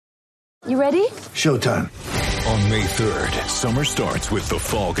You ready? Showtime. On May 3rd, summer starts with The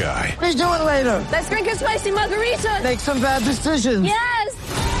Fall Guy. Let's do it later. Let's drink a spicy margarita. Make some bad decisions.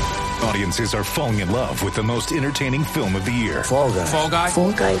 Yes! Audiences are falling in love with the most entertaining film of the year. Fall Guy. Fall Guy?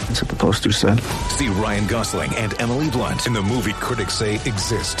 Fall guy. That's what the poster said. See Ryan Gosling and Emily Blunt in the movie critics say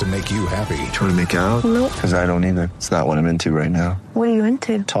exists to make you happy. Trying to make it out? Nope. Because I don't either. It's not what I'm into right now. What are you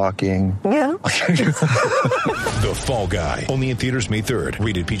into? Talking. Yeah. The Fall Guy. Only in theaters May 3rd.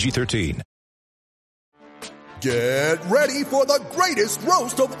 Rated PG-13. Get ready for the greatest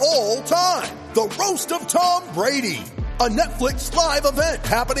roast of all time. The Roast of Tom Brady. A Netflix live event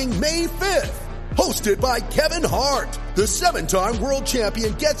happening May 5th. Hosted by Kevin Hart. The 7-time world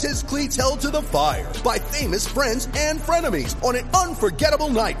champion gets his cleats held to the fire by famous friends and frenemies on an unforgettable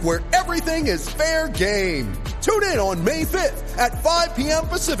night where everything is fair game. Tune in on May 5th at 5 p.m.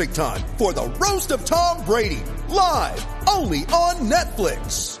 Pacific time for the Roast of Tom Brady. Live only on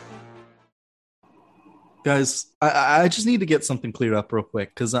Netflix. Guys, I just need to get something cleared up real quick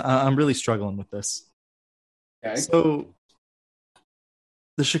because I'm really struggling with this. Okay. So,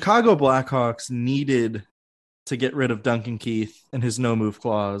 the Chicago Blackhawks needed to get rid of Duncan Keith and his no-move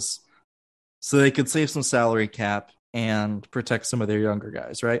clause so they could save some salary cap and protect some of their younger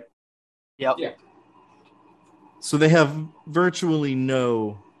guys, right? Yep. Yeah. So they have virtually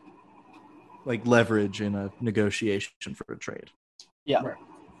no leverage in a negotiation for a trade. Yeah. Right.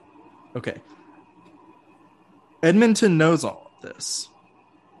 Okay. Edmonton knows all of this.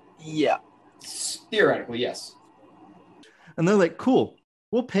 Yeah. Theoretically, yes. And they're like, cool,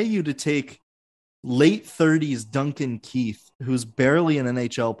 we'll pay you to take late 30s Duncan Keith, who's barely an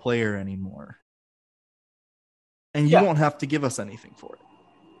NHL player anymore. And you won't have to give us anything for it.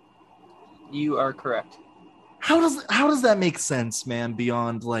 You are correct. How does that make sense, man,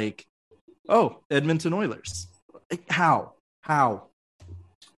 beyond Edmonton Oilers? How? I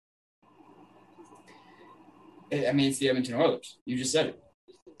mean, it's the Edmonton Oilers. You just said it.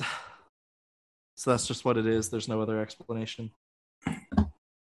 So that's just what it is. There's no other explanation. All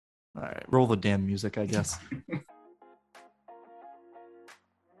right, roll the damn music, I guess.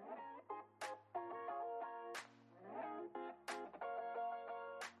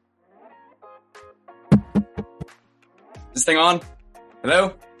 This thing on?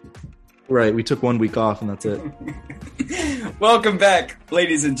 Hello? Right, we took 1 week off and that's it. Welcome back,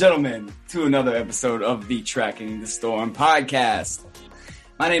 ladies and gentlemen, to another episode of the Tracking the Storm podcast.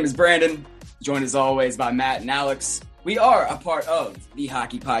 My name is Brandon, joined as always by Matt and Alex. We are a part of the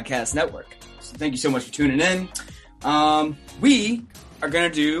Hockey Podcast Network. So thank you so much for tuning in. We are going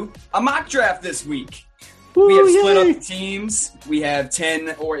to do a mock draft this week. We have split up the teams. We have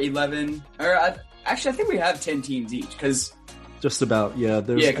 10 or 11. Actually, I think we have 10 teams each because... Just about, yeah.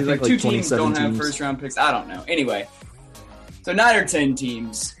 Because two teams don't have first-round picks. I don't know. Anyway, so 9 or 10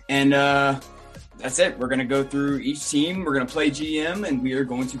 teams. And that's it. We're going to go through each team. We're going to play GM, and we are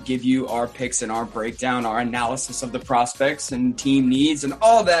going to give you our picks and our breakdown, our analysis of the prospects and team needs and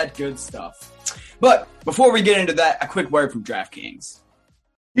all that good stuff. But before we get into that, a quick word from DraftKings.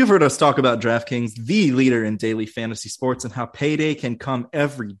 You've heard us talk about DraftKings, the leader in daily fantasy sports, and how payday can come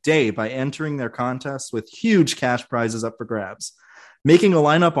every day by entering their contests with huge cash prizes up for grabs. Making a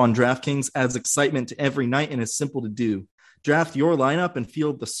lineup on DraftKings adds excitement to every night and is simple to do. Draft your lineup and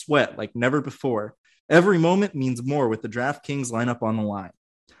feel the sweat like never before. Every moment means more with the DraftKings lineup on the line.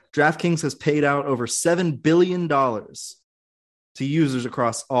 DraftKings has paid out over $7 billion to users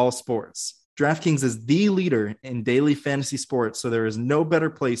across all sports. DraftKings is the leader in daily fantasy sports, so there is no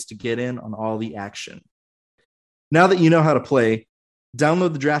better place to get in on all the action. Now that you know how to play,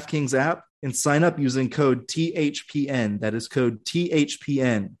 download the DraftKings app and sign up using code THPN. That is code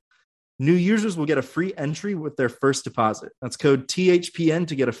THPN. New users will get a free entry with their first deposit. That's code THPN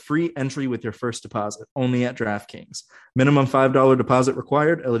to get a free entry with your first deposit, only at DraftKings. Minimum $5 deposit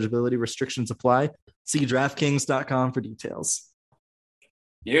required. Eligibility restrictions apply. See DraftKings.com for details.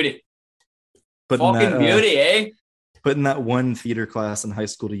 Beauty. Putting Fucking beauty, eh? Putting that one theater class in high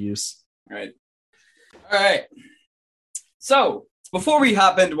school to use. All right. So, before we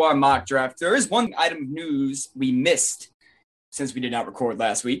hop into our mock draft, there is one item of news we missed since we did not record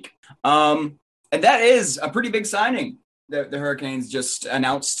last week. And that is a pretty big signing that the Hurricanes just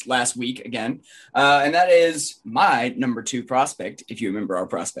announced last week again. And that is my number 2 prospect, if you remember our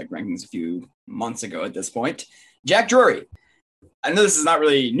prospect rankings a few months ago at this point, Jack Drury. I know this is not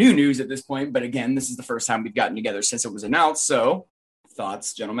really new news at this point, but again, this is the first time we've gotten together since it was announced. So,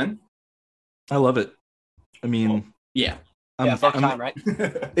 thoughts, gentlemen? I love it. I mean, right?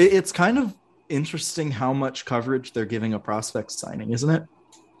 It's kind of interesting how much coverage they're giving a prospect signing, isn't it?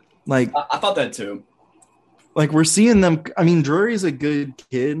 Like, I thought that too. Like we're seeing them. I mean, Drury's a good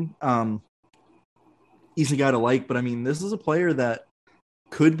kid. He's a guy to like, but I mean, this is a player that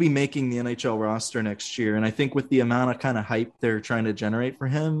could be making the NHL roster next year. And I think with the amount of kind of hype they're trying to generate for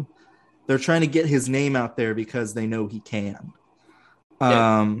him, they're trying to get his name out there because they know he can.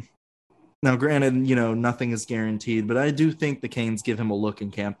 Yeah. Now, granted, nothing is guaranteed, but I do think the Canes give him a look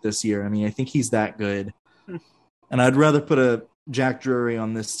in camp this year. I mean, I think he's that good. And I'd rather put a Jack Drury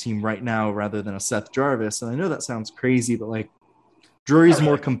on this team right now rather than a Seth Jarvis. And I know that sounds crazy, but like Drury's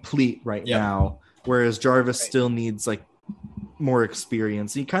more complete right now, whereas Jarvis still needs like more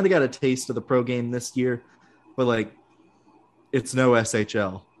experience. He kind of got a taste of the pro game this year, but like it's no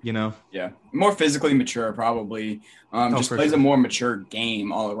SHL, Yeah, more physically mature probably. Just plays a more mature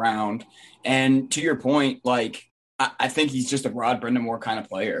game all around. And to your point, like I think he's just a Rod Brind'Amour kind of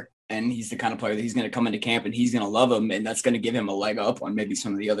player. And he's the kind of player that he's going to come into camp and he's going to love him. And that's going to give him a leg up on maybe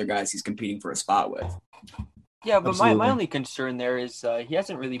some of the other guys he's competing for a spot with. Yeah, but my only concern there is he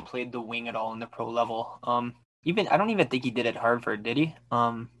hasn't really played the wing at all in the pro level. I don't even think he did at Hartford, did he?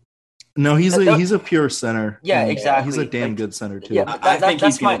 No, he's a pure center. Yeah, exactly. He's a damn good center too. Yeah, I think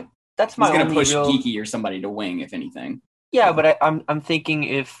he's going to push Geeky or somebody to wing, if anything. Yeah, but I'm thinking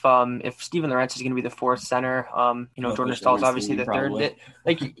if Steven Lorentz is going to be the fourth center, Jordan Stahl's obviously the third.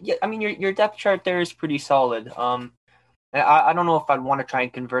 Your depth chart there is pretty solid. I don't know if I'd want to try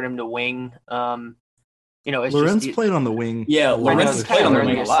and convert him to wing. It's Lorentz played on the wing. Yeah, Lorentz played on the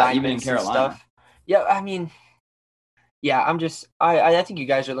wing a lot, even in Carolina. Yeah, I mean, I think you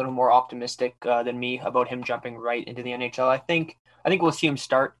guys are a little more optimistic than me about him jumping right into the NHL. I think we'll see him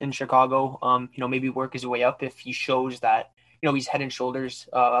start in Chicago. Maybe work his way up if he shows that, he's head and shoulders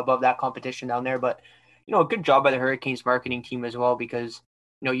above that competition down there. But, a good job by the Hurricanes marketing team as well, because,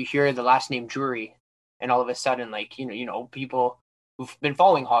 you hear the last name Drury and all of a sudden, like, people who've been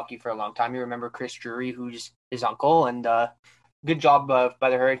following hockey for a long time, you remember Chris Drury, who's his uncle, and good job by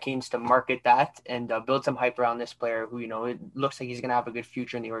the Hurricanes to market that and build some hype around this player who, it looks like he's going to have a good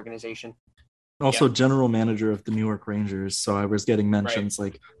future in the organization. Also, general manager of the New York Rangers. So I was getting mentions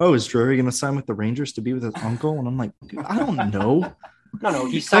like, "Oh, is Drury going to sign with the Rangers to be with his uncle?" And I'm like, dude, I don't know. No,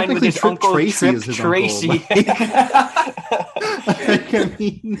 he signed with his uncle. Tracy is his Tracy. Uncle. I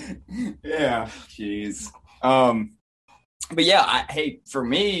mean, yeah, jeez. But yeah, for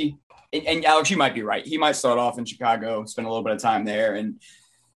me, and Alex, you might be right. He might start off in Chicago, spend a little bit of time there, and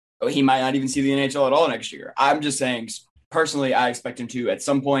he might not even see the NHL at all next year. I'm just saying, personally, I expect him to at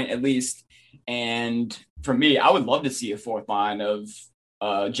some point at least. And for me, I would love to see a fourth line of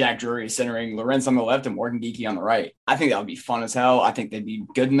Jack Drury centering Lorentz on the left and Morgan Geekie on the right. I think that would be fun as hell. I think they'd be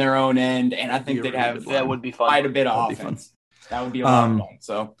good in their own end, and I think they'd have that would be fun. Quite a bit of offense. That would be a lot of fun.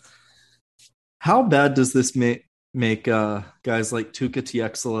 So, how bad does this make guys like Tuukka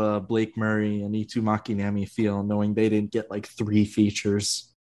Tiexela, Blake Murray, and Eetu Makinami feel, knowing they didn't get like 3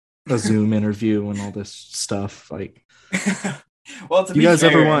 features, a Zoom interview, and all this stuff? Like, well, if you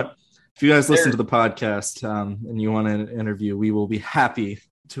guys listen to the podcast and you want an interview, we will be happy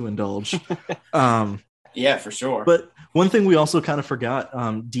to indulge. Yeah, for sure. But one thing we also kind of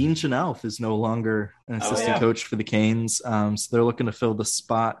forgot, Dean Chenoweth is no longer an assistant coach for the Canes. So they're looking to fill the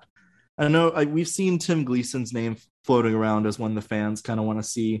spot. I know we've seen Tim Gleason's name floating around as one the fans kind of want to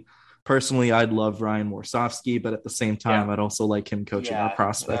see. Personally, I'd love Ryan Warsofsky, but at the same time, I'd also like him coaching our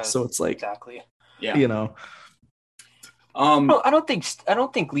prospects. So it's like, exactly. No, I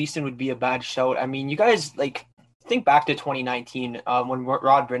don't think Gleason would be a bad shout. I mean, you guys think back to 2019 when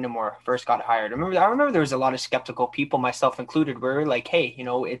Rod Brind'Amour first got hired. I remember there was a lot of skeptical people, myself included, where we were like, hey,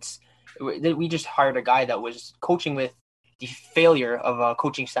 we just hired a guy that was coaching with the failure of a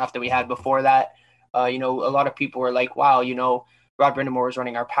coaching staff that we had before that. A lot of people were like, wow, Rod Brind'Amour was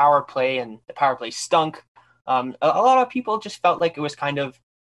running our power play and the power play stunk. A lot of people just felt like it was kind of,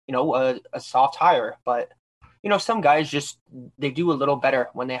 a soft hire, but some guys they do a little better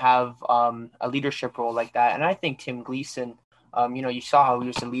when they have a leadership role like that. And I think Tim Gleason, you saw how he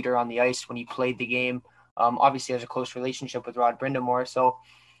was a leader on the ice when he played the game. Obviously has a close relationship with Rod Brind'Amour. So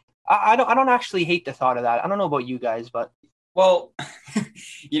I don't actually hate the thought of that. I don't know about you guys, but. Well,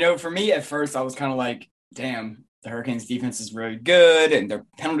 for me at first, I was kind of like, damn, the Hurricanes defense is really good and their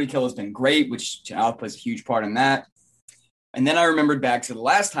penalty kill has been great, which Chenoweth plays a huge part in that. And then I remembered back to the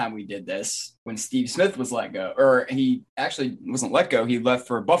last time we did this when Steve Smith was let go, or he actually wasn't let go. He left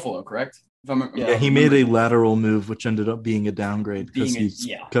for Buffalo, correct? He made a lateral move, which ended up being a downgrade because he's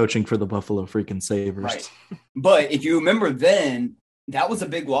coaching for the Buffalo freaking Sabres. Right. But if you remember then, that was a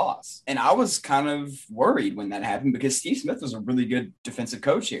big loss. And I was kind of worried when that happened because Steve Smith was a really good defensive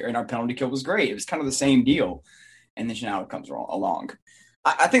coach here and our penalty kill was great. It was kind of the same deal. And then Chenoweth comes along.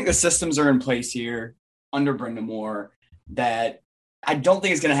 I think the systems are in place here. under Brendan Moore that I don't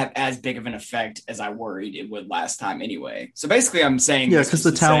think it's going to have as big of an effect as I worried it would last time anyway. So basically I'm saying Yeah, because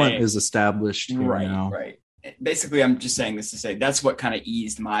the talent is established here now. Right. Basically, I'm just saying this to say that's what kind of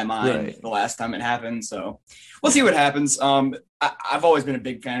eased my mind the last time it happened. So we'll see what happens. I've always been a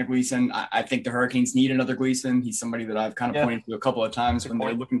big fan of Gleason. I think the Hurricanes need another Gleason. He's somebody that I've kind of pointed to a couple of times when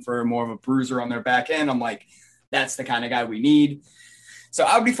they're looking for more of a bruiser on their back end. I'm like, that's the kind of guy we need. So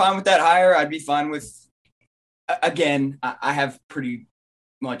I would be fine with that hire. I'd be fine with, again, I pretty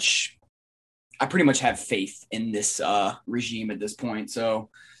much have faith in this regime at this point.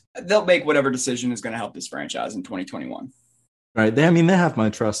 So they'll make whatever decision is going to help this franchise in 2021. Right. They have my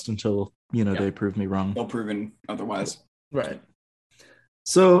trust until, they prove me wrong. They'll proven otherwise. Right.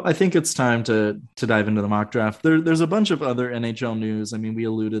 So I think it's time to dive into the mock draft. There's a bunch of other NHL news. I mean, we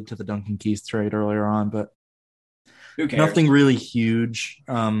alluded to the Duncan Keith trade earlier on, but who cares? Nothing really huge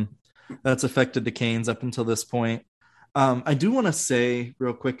that's affected the Canes up until this point. I do want to say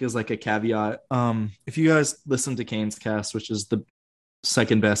real quick as like a caveat. If you guys listen to Canes Cast, which is the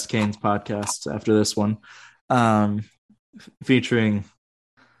second best Canes podcast after this one, featuring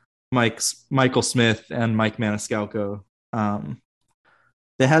Michael Smith and Mike Maniscalco,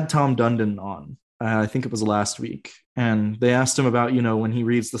 they had Tom Dundon on. I think it was last week, and they asked him about, when he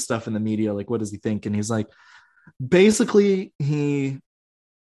reads the stuff in the media, like, what does he think? And he's like, basically, he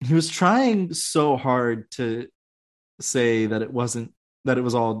was trying so hard to say that it was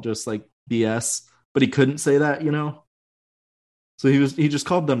all just like BS, but he couldn't say that, So he just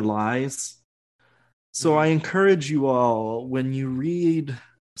called them lies. So I encourage you all, when you read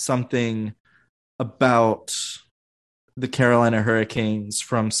something about the Carolina Hurricanes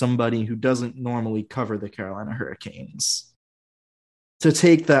from somebody who doesn't normally cover the Carolina Hurricanes, to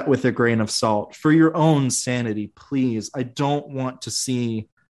take that with a grain of salt for your own sanity, please. I don't want to see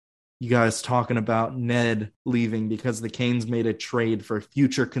you guys talking about Ned leaving because the Canes made a trade for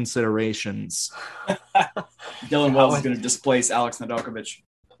future considerations. Dylan Wells is going to displace Alex Nedeljkovic.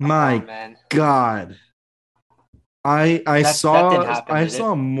 My God. I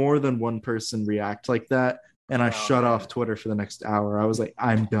saw more than one person react like that, and I shut off Twitter for the next hour. I was like,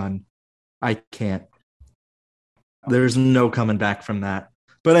 I'm done. I can't. There's no coming back from that.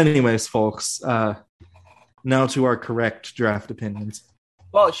 But anyways, folks, now to our correct draft opinions.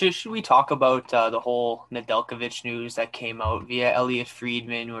 Well, should we talk about the whole Nedeljkovic news that came out via Elliot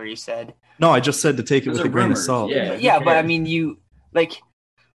Friedman, where he said... No, I just said to take it with a grain of salt. Yeah, but I mean,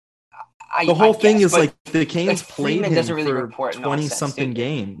 the whole thing is like the Canes played him doesn't really for report 20-something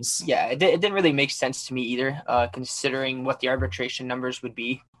games. Yeah, it didn't really make sense to me either, considering what the arbitration numbers would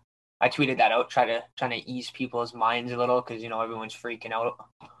be. I tweeted that out, trying to ease people's minds a little because, everyone's freaking out.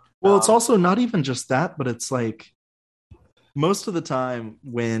 Well, it's also not even just that, but it's like most of the time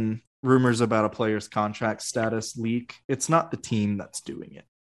when rumors about a player's contract status leak, it's not the team that's doing it.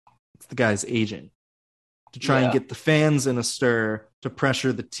 It's the guy's agent to try and get the fans in a stir to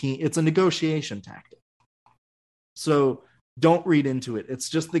pressure the team. It's a negotiation tactic. So don't read into it. It's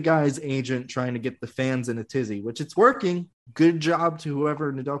just the guy's agent trying to get the fans in a tizzy, which it's working. Good job to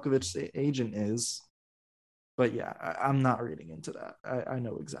whoever Nedeljkovic's agent is. But yeah, I'm not reading into that. I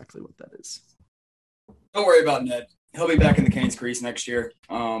know exactly what that is. Don't worry about Ned. He'll be back in the Canes crease next year.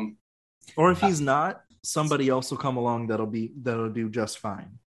 Or if he's not, somebody else will come along that'll do just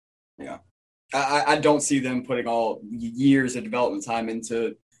fine. Yeah. I don't see them putting all years of development time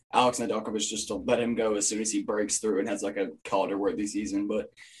into Alex Nedeljkovic just to let him go as soon as he breaks through and has like a Calder-worthy season.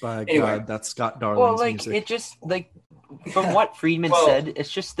 But by anyway, God, that's Scott Darling's music. It just from what Friedman said,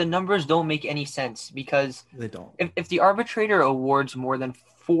 it's just the numbers don't make any sense because they don't. If the arbitrator awards more than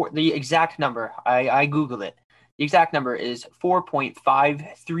the exact number, I Googled it. The exact number is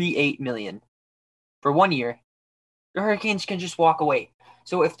 $4.538 million for 1 year. The Hurricanes can just walk away.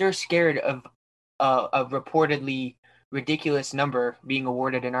 So if they're scared of a reportedly ridiculous number being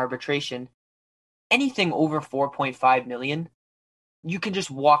awarded in arbitration, anything over $4.5 million, you can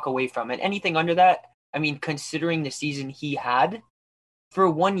just walk away from it. Anything under that, I mean, considering the season he had, for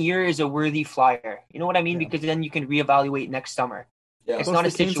 1 year is a worthy flyer. You know what I mean? Yeah. Because then you can reevaluate next summer. Yeah. It's not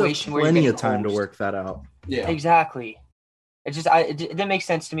a situation where plenty of time to work that out. Yeah, exactly. It didn't make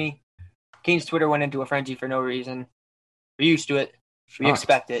sense to me. Canes Twitter went into a frenzy for no reason. We're used to it. We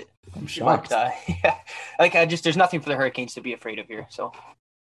expect it. I'm shocked. But, there's nothing for the Hurricanes to be afraid of here. So,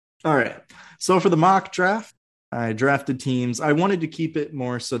 all right. So for the mock draft, I drafted teams. I wanted to keep it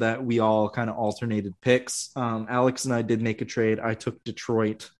more so that we all kind of alternated picks. Alex and I did make a trade. I took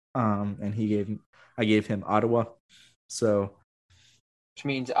Detroit, and I gave him Ottawa. So, which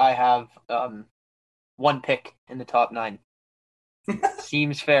means I have one pick in the top 9.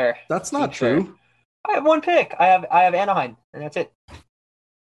 Seems fair. That's not true. Fair. I have one pick. I have Anaheim, and that's it.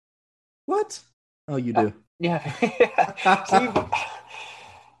 What? Oh, you do. Yeah.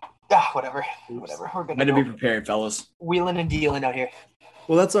 Whatever. We're Better gonna be prepared, fellas. wheeling and dealing out here.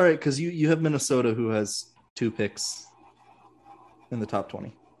 Well, that's all right because you have Minnesota, who has 2 picks in the top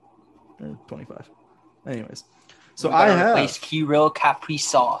 20 or 25. Anyways, so I have Kirill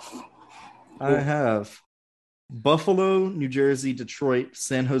Kaprizov. I have Buffalo, New Jersey, Detroit,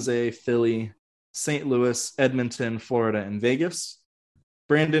 San Jose, Philly, St. Louis, Edmonton, Florida, and Vegas.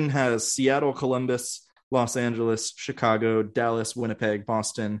 Brandon has Seattle, Columbus, Los Angeles, Chicago, Dallas, Winnipeg,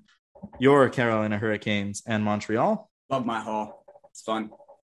 Boston, your Carolina Hurricanes, and Montreal. Love my Hall. It's fun.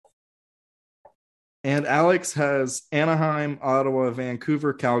 And Alex has Anaheim, Ottawa,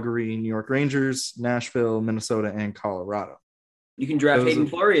 Vancouver, Calgary, New York Rangers, Nashville, Minnesota, and Colorado. You can draft Those Hayden are-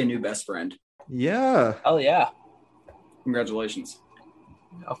 Fleury, a new best friend. Yeah. Oh yeah. Congratulations.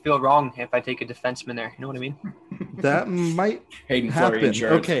 I'll feel wrong if I take a defenseman there. You know what I mean? That might Hayden Fleury happen.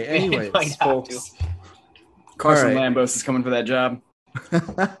 insurance. Okay, anyways, Might have folks. Carson All right. Lambos is coming for that job.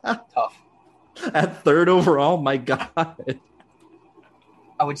 Tough. At 3rd overall, my God.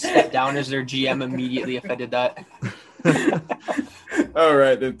 I would step down as their GM immediately if I did that. All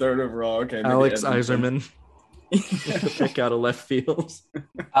right, the 3rd overall. Okay. maybe Alex Edmonton. Iserman. Pick out a left field.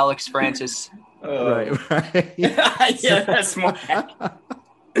 Alex Francis. Right. Yeah, that's more.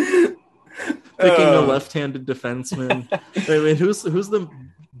 Picking a left-handed defenseman. I mean, who's the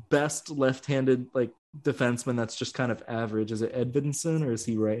best left-handed like defenseman that's just kind of average? Is it Edvinson or is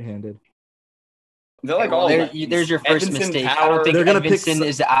he right-handed? They're like Well, all there's your first Edmonton, mistake. I Power. don't think They're gonna pick Edvinson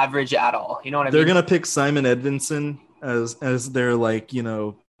is average at all. You know what I They're mean? gonna pick Simon Edvinson as their like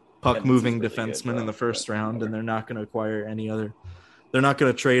puck-moving Edvinson's pretty defenseman good, in the though, first but round, and whatever. they're not going to acquire any other. They're not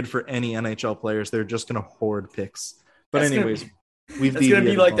going to trade for any NHL players. They're just going to hoard picks. But That's gonna anyways, we've It's going to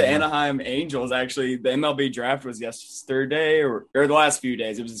be deviated like the on that. Anaheim Angels, actually. The MLB draft was yesterday or the last few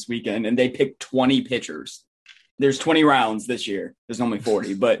days. It was this weekend, and they picked 20 pitchers. There's 20 rounds this year. There's only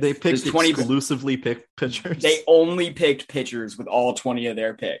 40, but They picked there's 20 exclusively picked pitchers. They only picked pitchers with all 20 of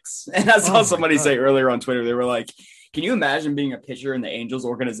their picks. And I saw my somebody God. say earlier on Twitter, they were like, can you imagine being a pitcher in the Angels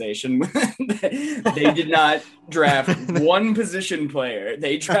organization? They did not draft one position player.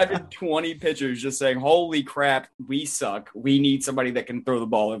 They drafted 20 pitchers just saying, holy crap, we suck. We need somebody that can throw the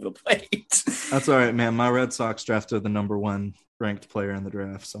ball over the plate. That's all right, man. My Red Sox drafted the number 1 ranked player in the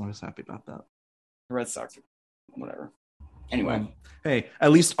draft, so I was happy about that. The Red Sox, whatever. Anyway. Hey,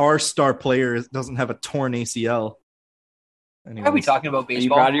 at least our star player doesn't have a torn ACL. Are we Anyways, talking about Are you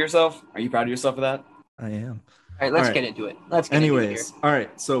baseball? proud of yourself? Are you proud of yourself for that? I am. All right, let's All right. get into it. Let's get into it Anyways, here. all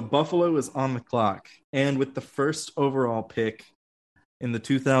right. So Buffalo is on the clock, and with the first overall pick in the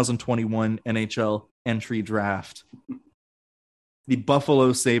 2021 NHL entry draft, the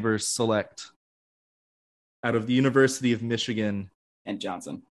Buffalo Sabres select out of the University of Michigan And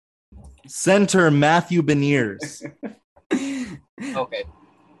Johnson. center Matthew Beniers. Okay.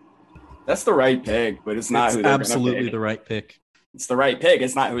 That's the right pick, but it's not It's who they're absolutely gonna pick. the right pick. It's the right pick.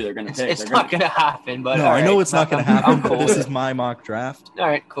 It's not who they're going to pick. It's They're not gonna- going to happen, but No, all I know right. it's not going to I'm happen, cool but this with is it. my mock draft. All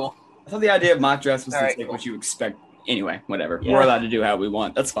right, cool. I thought the idea of mock drafts was All to right, take cool. what you expect. Anyway, whatever. Yeah. We're allowed to do how we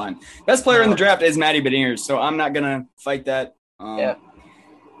want. That's fine. Best player in the No. draft is Matty Beniers, so I'm not going to fight that. Yeah.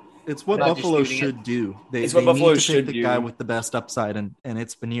 It's what Not Buffalo disputing it. should do. It's They what Buffalo need to should take the do. guy with the best upside, and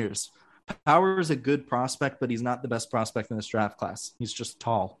it's Beniers. Power is a good prospect, but he's not the best prospect in this draft class. He's just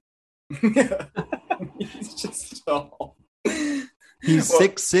tall. He's just tall. He's Well-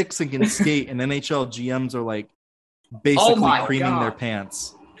 6'6" and can skate, and NHL GMs are like basically my creaming God. their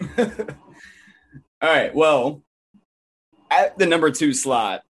pants. All right. Well, at the number 2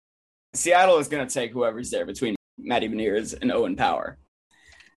 slot, Seattle is going to take whoever's there between Matty Beniers and Owen Power.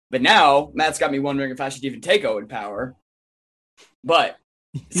 But now Matt's got me wondering if I should even take Owen Power. But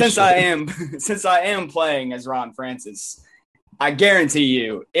since I am playing as Ron Francis, I guarantee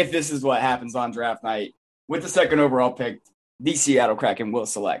you, if this is what happens on draft night with the second overall pick, the Seattle Kraken will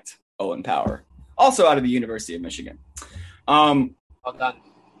select Owen Power, also out of the University of Michigan. Well done.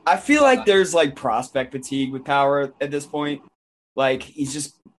 I feel like there's like prospect fatigue with Power at this point. Like he's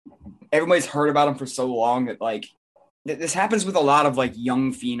just everybody's heard about him for so long that like this happens with a lot of like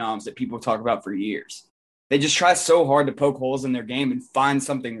young phenoms that people talk about for years. They just try so hard to poke holes in their game and find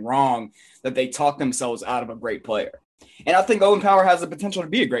something wrong that they talk themselves out of a great player. And I think Owen Power has the potential to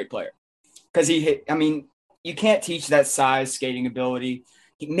be a great player because you can't teach that size, skating ability.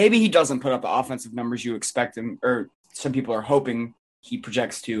 Maybe he doesn't put up the offensive numbers you expect him, or some people are hoping he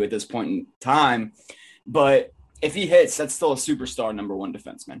projects to at this point in time. But if he hits, that's still a superstar number 1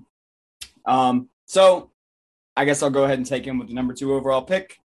 defenseman. So I guess I'll go ahead and take him with the number 2 overall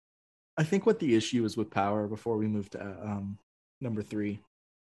pick. I think what the issue is with Power before we move to number 3.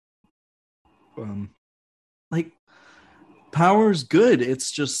 Like Power's good.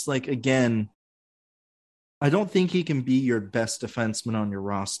 It's just like, again, I don't think he can be your best defenseman on your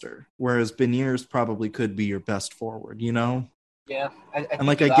roster, whereas Beniers probably could be your best forward, you know? Yeah, I think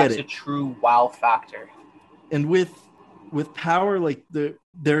like, I that's get it. a true wow factor. And with Power, like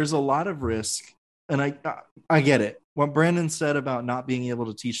there's a lot of risk, and I get it. What Brandon said about not being able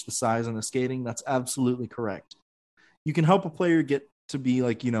to teach the size and the skating, that's absolutely correct. You can help a player get to be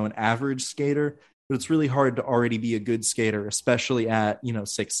like, you know, an average skater, but it's really hard to already be a good skater, especially at, you know,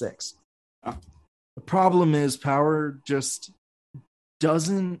 6'6". Oh. The problem is Power just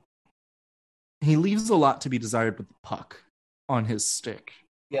doesn't. He leaves a lot to be desired with the puck on his stick.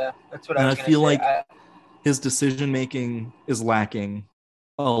 Yeah, that's what And I was I going feel to say. like his decision making is lacking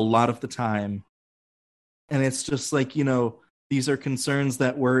a lot of the time. And it's just like, you know, these are concerns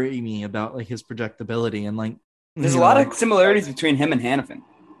that worry me about like his projectability. And like, There's a lot of similarities between him and Hannafin.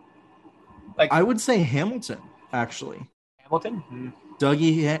 Like I would say Hamilton, actually. Hamilton?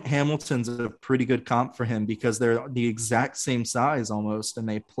 Dougie Hamilton's a pretty good comp for him because they're the exact same size almost, and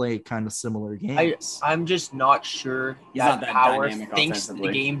they play kind of similar games. I'm just not sure He's not that that Power dynamic thinks the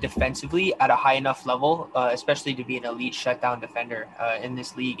offensively. game defensively at a high enough level, especially to be an elite shutdown defender in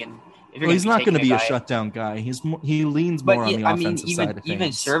this league. And if you're He's not going to be a guy, shutdown guy. He leans but more on the offensive side of things.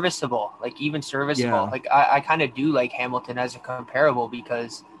 even serviceable. Yeah. Like I kind of do like Hamilton as a comparable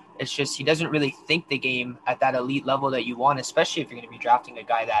because it's just he doesn't really think the game at that elite level that you want, especially if you're going to be drafting a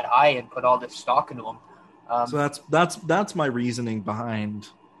guy that high and put all this stock into him. So that's my reasoning behind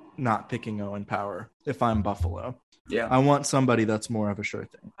not picking Owen Power if I'm Buffalo. Yeah. I want somebody that's more of a sure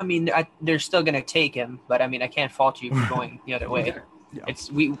thing. I mean, they're still going to take him, but I mean, I can't fault you for going the other way. Yeah.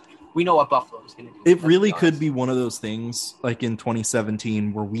 It's we know what Buffalo is going to do. It let's really be could honest. be one of those things like in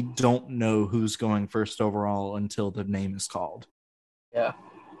 2017 where we don't know who's going first overall until the name is called. Yeah,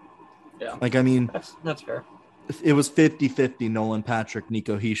 Like, I mean, that's fair. it was 50-50 Nolan Patrick,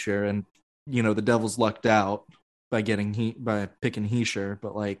 Nico Hischier, and, you know, the Devils lucked out by picking Hischier,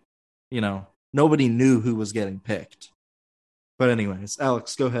 but, like, you know, nobody knew who was getting picked. But anyways,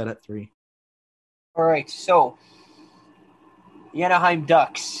 Alex, go ahead at 3. All right, so the Anaheim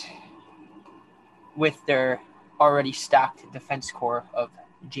Ducks, with their already stacked defense core of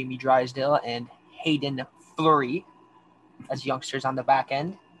Jamie Drysdale and Hayden Fleury as youngsters on the back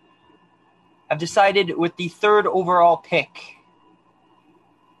end, have decided with the 3rd overall pick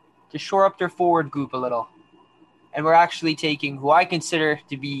to shore up their forward group a little. And we're actually taking who I consider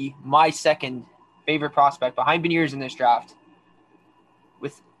to be my second favorite prospect behind Beniers in this draft.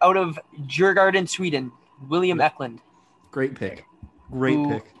 With out of Djurgården, Sweden, William Eklund. Great pick. Great Who,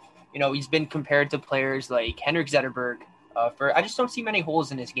 pick. You know, he's been compared to players like Henrik Zetterberg. I just don't see many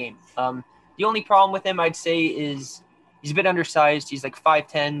holes in his game. The only problem with him, I'd say, is he's a bit undersized. He's like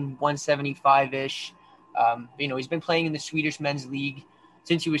 5'10", 175-ish. You know, he's been playing in the Swedish men's league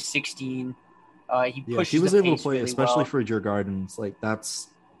since he was 16. He pushes he was the able to pace play, really especially well. for Djurgårdens. Like, that's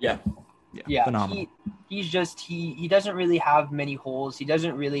Yeah. phenomenal. He's just he doesn't really have many holes. He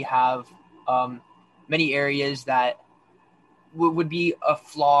doesn't really have many areas that would be a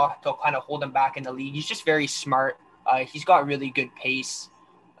flaw to kind of hold him back in the league. He's just very smart. He's got really good pace.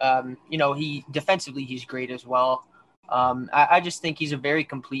 You know, defensively he's great as well. I just think he's a very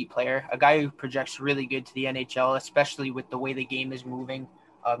complete player, a guy who projects really good to the NHL, especially with the way the game is moving,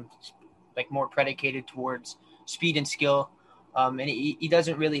 like more predicated towards speed and skill. And he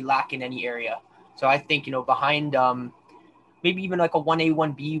doesn't really lack in any area. So I think, you know, behind maybe even like a 1A,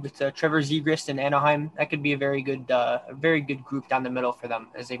 1B with Trevor Zegras and Anaheim, that could be a very good group down the middle for them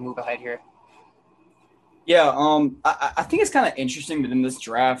as they move ahead here. Yeah, I think it's kind of interesting that in this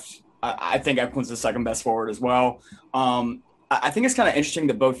draft, I think Eklund's the second best forward as well. I think it's kind of interesting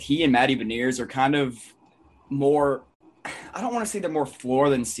that both he and Matty Beniers are kind of more, I don't want to say they're more floor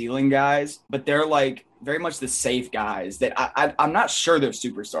than ceiling guys, but they're like very much the safe guys that I'm not sure they're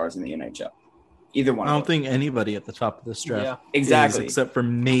superstars in the NHL. Either one. I of don't them. think anybody at the top of this draft Yeah. Exactly. is, except for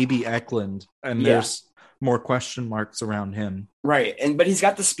maybe Eklund, and there's more question marks around him. Right. But he's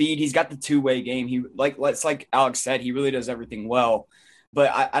got the speed. He's got the two-way game. He like Alex said, he really does everything well. But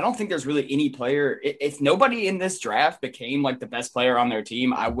I don't think there's really any player. If nobody in this draft became like the best player on their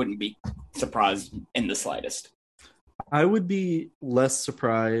team, I wouldn't be surprised in the slightest. I would be less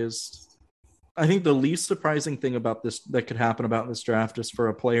surprised. I think the least surprising thing about this that could happen about this draft is for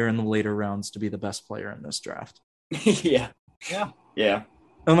a player in the later rounds to be the best player in this draft. Yeah.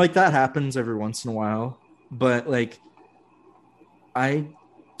 And like that happens every once in a while, but like I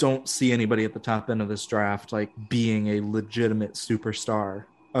don't see anybody at the top end of this draft like being a legitimate superstar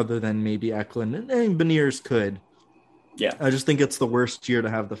other than maybe Eklund. And Beniers could. Yeah. I just think it's the worst year to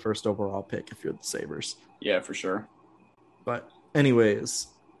have the first overall pick if you're the Sabres. Yeah, for sure. But anyways,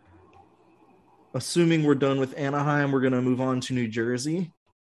 assuming we're done with Anaheim, we're going to move on to New Jersey.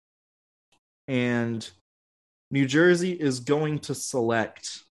 And New Jersey is going to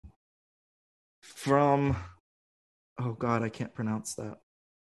select from, oh God, I can't pronounce that.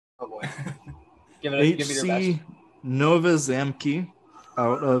 Oh boy. give it your best. HC Nova Zamki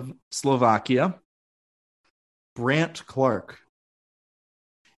out of Slovakia. Brant Clark.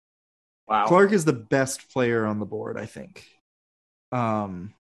 Wow. Clark is the best player on the board, I think.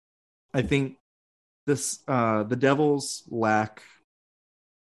 I think the Devils lack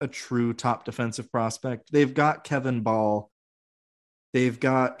a true top defensive prospect. They've got Kevin Ball. They've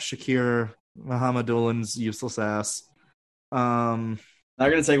got Shakir Muhammadulin's useless ass. Not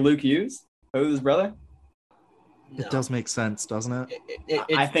gonna say Luke Hughes, his brother. It does make sense, doesn't it?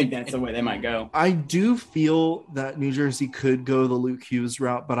 I think that's the way they might go. I do feel that New Jersey could go the Luke Hughes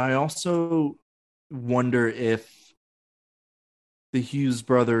route, but I also wonder if the Hughes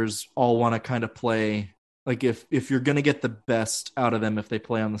brothers all want to kind of play, like if you're going to get the best out of them, if they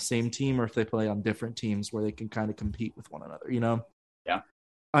play on the same team or if they play on different teams where they can kind of compete with one another, you know? Yeah.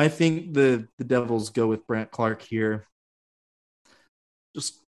 I think the Devils go with Brant Clark here.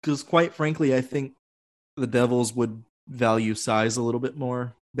 Just because, quite frankly, I think the Devils would value size a little bit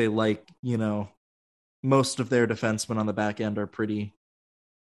more. They like, most of their defensemen on the back end are pretty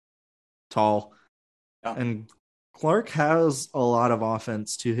tall. Yeah. And Clark has a lot of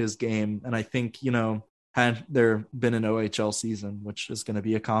offense to his game. And I think, had there been an OHL season, which is going to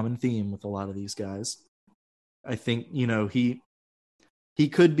be a common theme with a lot of these guys, I think, he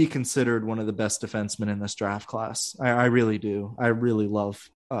could be considered one of the best defensemen in this draft class. I really do. I really love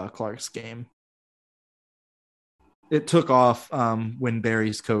Clark's game. It took off when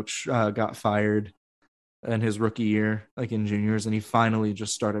Barry's coach got fired in his rookie year, like in juniors, and he finally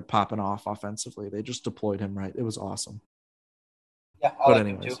just started popping off offensively. They just deployed him right. It was awesome. Yeah, I like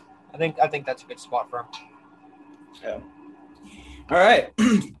him too. I think that's a good spot for him. Yeah. All right.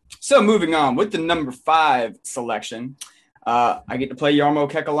 So moving on with the number 5 selection, I get to play Jarmo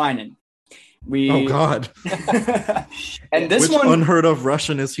Kekalainen. Oh God! And this Which one, unheard of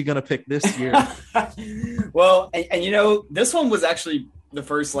Russian is he going to pick this year? Well, and this one was actually the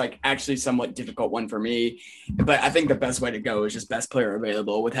first, actually somewhat difficult one for me. But I think the best way to go is just best player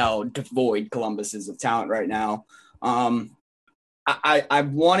available with how devoid Columbus is of talent right now. I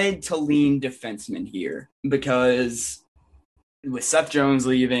wanted to lean defenseman here because with Seth Jones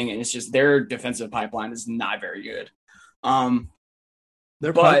leaving, and it's just their defensive pipeline is not very good.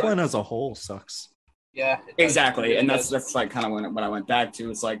 Their pipeline as a whole sucks. Yeah, exactly. And that's kind of what I went back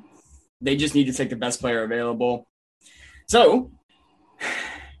to. It's like they just need to take the best player available. So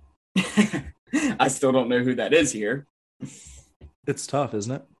I still don't know who that is here. It's tough,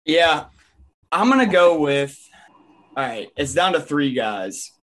 isn't it? Yeah. I'm going to go with, all right, it's down to 3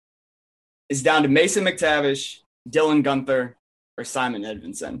 guys. It's down to Mason McTavish, Dylan Guenther, or Simon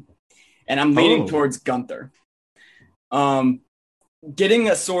Edvinsson. And I'm leaning towards Guenther. Getting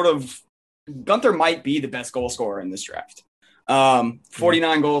a sort of Guenther might be the best goal scorer in this draft.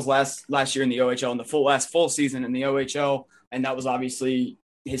 49 goals last year in the OHL, and the last full season in the OHL, and that was obviously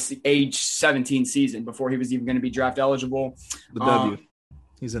his age 17 season before he was even going to be draft eligible. The W.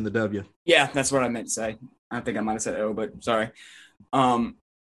 He's in the W. Yeah, that's what I meant to say. I think I might have said O, but sorry.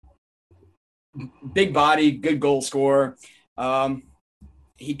 Big body, good goal scorer.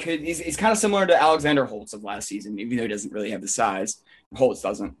 He's kind of similar to Alexander Holtz of last season, even though he doesn't really have the size. Holtz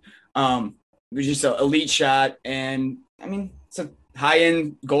doesn't. It was just an elite shot, and I mean, it's a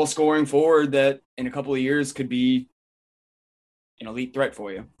high-end goal-scoring forward that in a couple of years could be an elite threat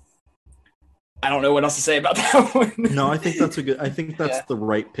for you. I don't know what else to say about that one. No, I think that's the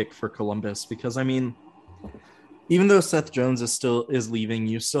right pick for Columbus because, I mean, even though Seth Jones is leaving,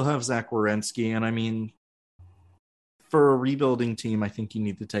 you still have Zach Werenski, and I mean, for a rebuilding team, I think you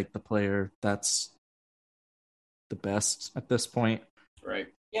need to take the player that's the best at this point. Right.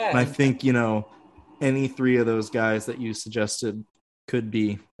 Yeah. And I think, any 3 of those guys that you suggested could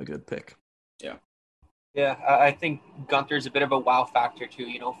be a good pick. Yeah. Yeah, I think Gunther's a bit of a wow factor too,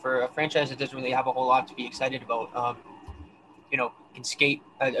 for a franchise that doesn't really have a whole lot to be excited about. Can skate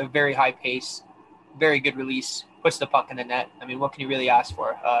at a very high pace, very good release, puts the puck in the net. I mean, what can you really ask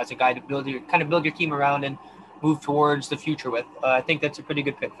for as a guy to build your team around and move towards the future with? I think that's a pretty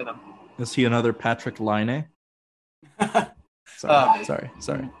good pick for them. Is he another Patrick Laine? Sorry.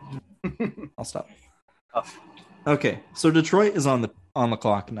 I'll stop. Tough. Okay, so Detroit is on the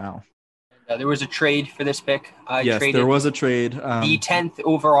clock now. There was a trade for this pick. Yes, Traded there was a trade. the 10th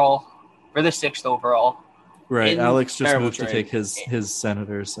overall for the 6th overall. Right. Alex just terrible moved to trade. take his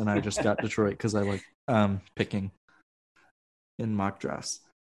Senators, and I just got Detroit because I like picking in mock drafts.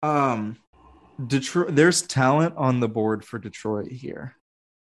 Detroit, there's talent on the board for Detroit here.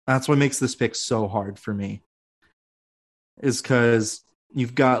 That's what makes this pick so hard for me. Is because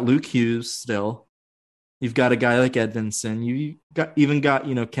you've got Luke Hughes still. You've got a guy like Edvinson. You got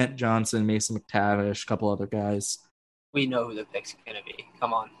Kent Johnson, Mason McTavish, a couple other guys. We know who the pick's going to be.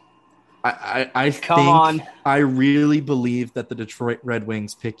 Come on. I really believe that the Detroit Red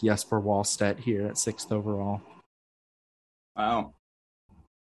Wings pick Jesper Wallstedt here at 6th overall. Wow.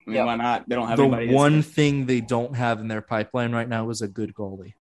 I mean, why not? They don't have the anybody. one thing they don't have in their pipeline right now is a good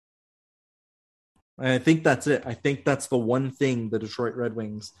goalie. And I think that's it. I think that's the one thing the Detroit Red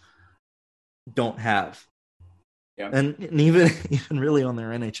Wings don't have. Yeah. And even really on their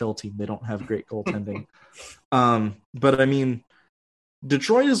NHL team, they don't have great goaltending. But I mean,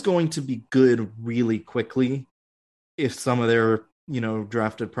 Detroit is going to be good really quickly if some of their,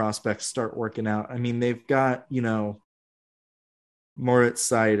 drafted prospects start working out. I mean, they've got, Moritz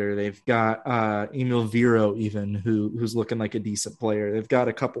Seider. They've got Emil Viro even, who's looking like a decent player. They've got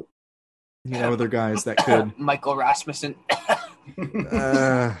a couple other guys that could. Michael Rasmussen.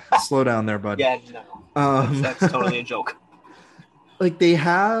 Slow down there, bud. Yeah, no. That's totally a joke. Like they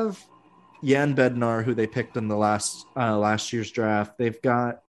have Jan Bednar, who they picked in the last year's draft. They've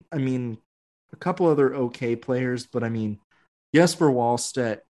got, a couple other okay players, but Jesper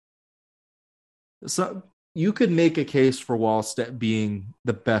Wallstedt. So you could make a case for Wallstedt being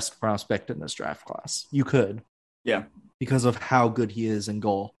the best prospect in this draft class. You could, yeah, because of how good he is in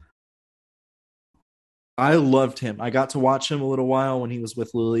goal. I loved him. I got to watch him a little while when he was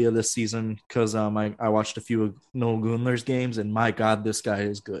with Lilia this season because I watched a few of Noel Gunler's games, and my God, this guy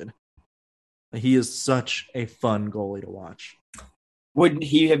is good. He is such a fun goalie to watch. Would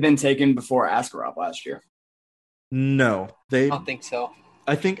he have been taken before Askarov last year? No. I don't think so.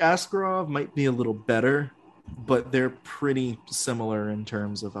 I think Askarov might be a little better, but they're pretty similar in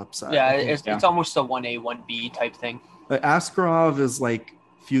terms of upside. Yeah, it's almost a 1A, 1B type thing. Askarov is like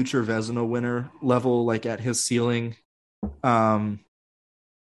future Vezina winner level, like at his ceiling.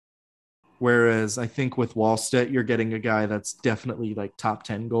 Whereas I think with Wallstedt, you're getting a guy that's definitely like top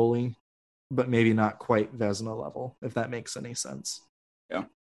 10 goalie, but maybe not quite Vezina level, if that makes any sense. Yeah.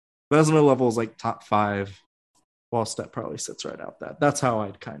 Vezina level is like top 5. Wallstedt probably sits right out that. That's how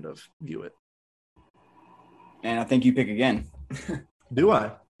I'd kind of view it. And I think you pick again. Do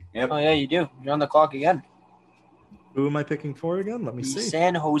I? Yep. Oh, yeah, you do. You're on the clock again. Who am I picking for again? Let me see.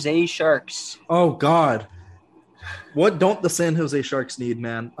 San Jose Sharks. Oh, God. What don't the San Jose Sharks need,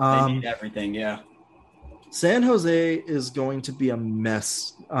 man? They need everything, yeah. San Jose is going to be a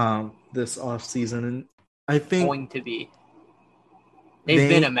mess this offseason. And I think going to be. They've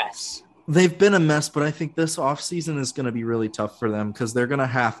been a mess. They've been a mess, but I think this offseason is going to be really tough for them because they're going to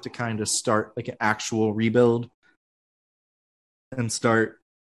have to kind of start like an actual rebuild and start.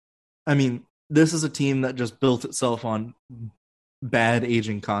 This is a team that just built itself on bad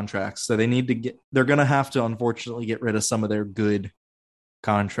aging contracts. So they're going to have to unfortunately get rid of some of their good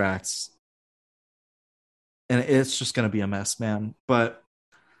contracts. And it's just going to be a mess, man. But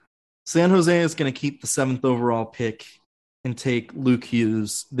San Jose is going to keep the 7th overall pick and take Luke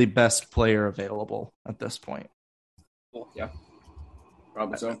Hughes, the best player available at this point. Yeah,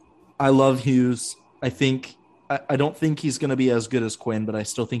 probably so. I love Hughes. I don't think he's going to be as good as Quinn, but I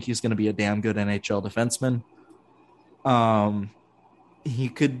still think he's going to be a damn good NHL defenseman. He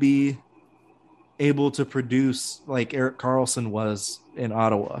could be able to produce like Erik Karlsson was in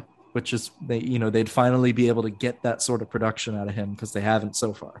Ottawa, which is they'd finally be able to get that sort of production out of him because they haven't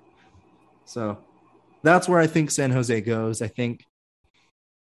so far. So that's where I think San Jose goes. I think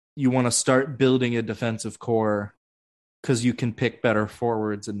you want to start building a defensive core because you can pick better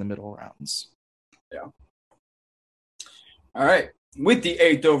forwards in the middle rounds. Yeah. All right. With the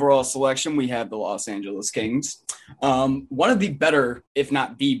 8th overall selection, we have the Los Angeles Kings. One of the better, if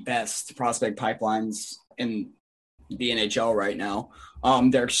not the best, prospect pipelines in the NHL right now.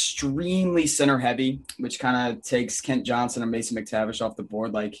 They're extremely center heavy, which kind of takes Kent Johnson and Mason McTavish off the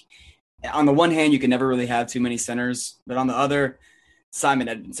board. Like, on the one hand, you can never really have too many centers, but on the other, Simon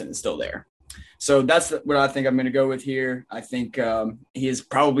Edvinsson is still there. So that's what I think I'm going to go with here. I think he is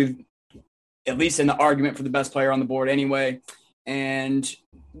probably at least in the argument for the best player on the board anyway. And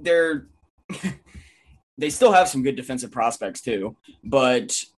they still have some good defensive prospects too,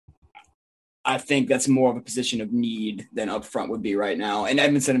 but I think that's more of a position of need than up front would be right now. And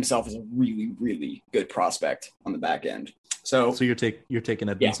Edvinsson himself is a really, really good prospect on the back end. So So you're taking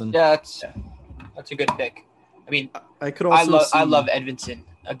Edmondson. Yeah, that's a good pick. I mean, I could also I love Edmondson,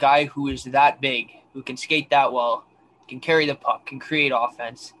 a guy who is that big, who can skate that well, can carry the puck, can create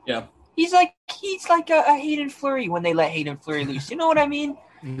offense. Yeah. He's like a Hayden Fleury when they let Hayden Fleury loose. You know what I mean?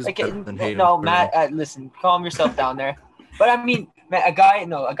 He's Like, better than Hayden no, Fleury. Matt, listen, calm yourself down there. But I mean, man, a guy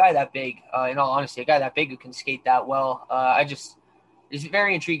that big, in all honesty, a guy that big who can skate that well, it's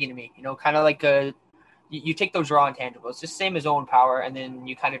very intriguing to me. You know, kind of like you take those raw intangibles, just same as Owen Power, and then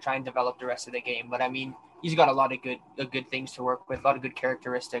you kind of try and develop the rest of the game. But I mean, he's got a lot of good things to work with, a lot of good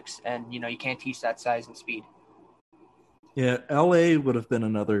characteristics, and you can't teach that size and speed. Yeah, LA would have been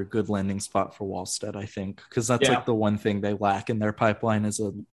another good landing spot for Wallstedt, I think, because that's like the one thing they lack in their pipeline is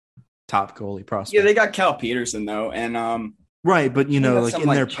a top goalie prospect. Yeah, they got Cal Peterson though, and right, but like in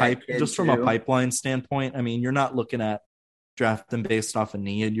their pipe, kid just from a too. pipeline standpoint, I mean, you're not looking at drafting based off of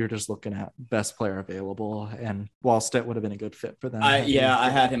need, you're just looking at best player available, and Wallstedt would have been a good fit for them. I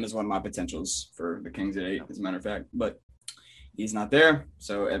had him as one of my potentials for the Kings at 8, as a matter of fact, but he's not there,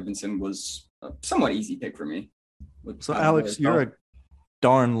 so Edmondson was a somewhat easy pick for me. So Alex, you're a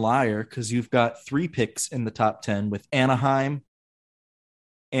darn liar because you've got 3 picks in the top 10 with Anaheim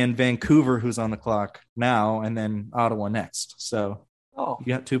and Vancouver, who's on the clock now, and then Ottawa next. So you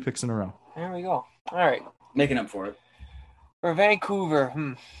got 2 picks in a row. There we go. All right, making up for it. For Vancouver,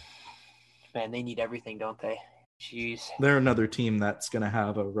 man, they need everything, don't they? Jeez. They're another team that's going to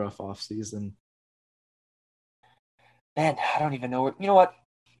have a rough offseason. Man, I don't even know. You know what?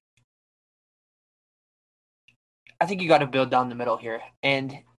 I think you got to build down the middle here.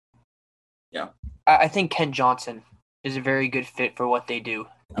 And yeah, I think Kent Johnson is a very good fit for what they do.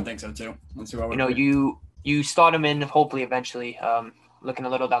 I think so too. Let's see what you slot him in, hopefully eventually, looking a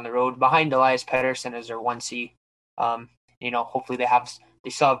little down the road, behind Elias Pettersson as their 1C. Hopefully they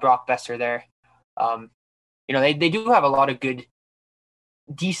still have Brock Besser there. They do have a lot of good,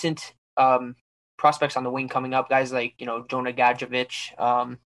 decent prospects on the wing coming up. Guys like, Jonah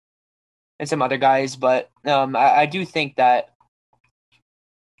Gadjevich, and some other guys. But I do think that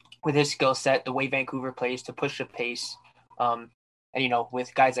with his skill set, the way Vancouver plays to push the pace, and,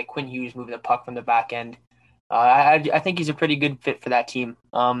 with guys like Quinn Hughes moving the puck from the back end, I think he's a pretty good fit for that team.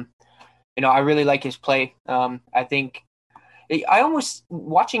 I really like his play. I think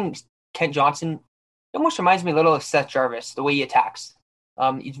watching Kent Johnson, it almost reminds me a little of Seth Jarvis, the way he attacks.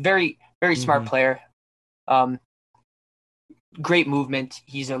 He's very, very smart player. Great movement.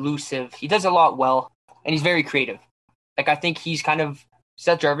 He's elusive. He does a lot well, and he's very creative. Like, I think he's kind of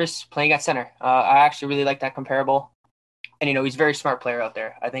Seth Jarvis playing at center. I actually really like that comparable. And, he's a very smart player out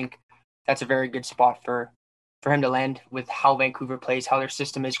there. I think that's a very good spot for him to land with how Vancouver plays, how their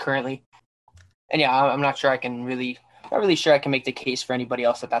system is currently. And yeah, I'm not really sure I can make the case for anybody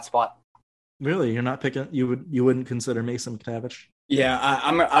else at that spot. Really? You're not picking, you wouldn't consider Mason McTavish? Yeah,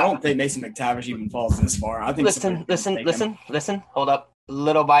 I don't think Mason McTavish even falls this far. I think Listen. Hold up.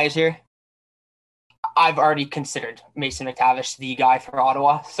 Little bias here. I've already considered Mason McTavish the guy for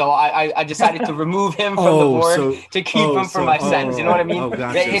Ottawa, so I decided to remove him from the board to keep him for my Sens. You know what I mean?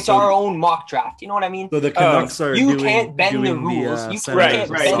 Gotcha. It's our own mock draft. You know what I mean? So the Canucks are can't bend the rules. Right.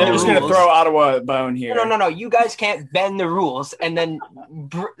 They're just going to throw Ottawa a bone here. No. You guys can't bend the rules and then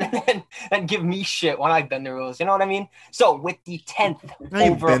give me shit when I bend the rules. You know what I mean? So with the 10th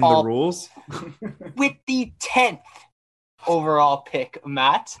bend the rules. With the 10th overall pick,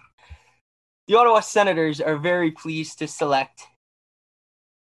 Matt, the Ottawa Senators are very pleased to select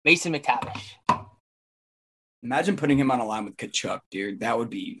Mason McTavish. Imagine putting him on a line with Tkachuk, dude. That would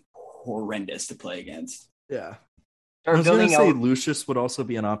be horrendous to play against. Yeah. I was going to say Lucius would also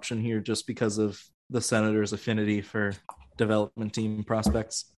be an option here just because of the Senators' affinity for development team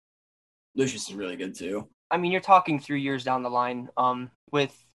prospects. Lucius is really good too. I mean, you're talking 3 years down the line.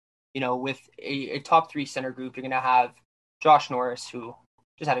 With a top 3 center group, you're going to have Josh Norris, who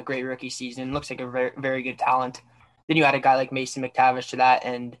just had a great rookie season, looks like a very, very good talent. Then you had a guy like Mason McTavish to that,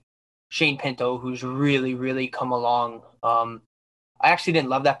 and Shane Pinto, who's really, really come along. I actually didn't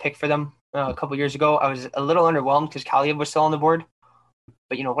love that pick for them a couple years ago. I was a little underwhelmed because Kaliev was still on the board.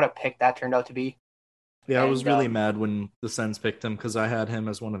 But, what a pick that turned out to be. Yeah, I was really mad when the Sens picked him because I had him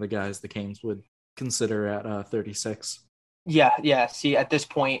as one of the guys the Canes would consider at 36. Yeah. See, at this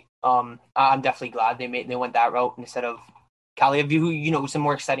point, I'm definitely glad they went that route instead of Kaliev, who, was a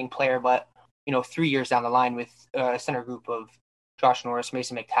more exciting player, but, 3 years down the line with a center group of Josh Norris,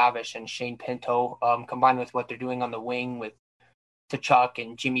 Mason McTavish, and Shane Pinto, combined with what they're doing on the wing with Tkachuk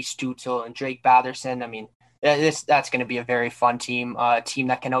and Jimmy Stutzel and Drake Batherson. I mean, that's going to be a very fun team, a team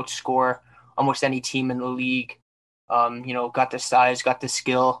that can outscore almost any team in the league. Got the size, got the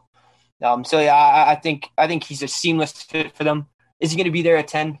skill. So yeah, I think he's a seamless fit for them. Is he going to be there at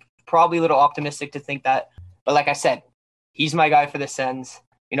 10? Probably a little optimistic to think that. But like I said, he's my guy for the Sens.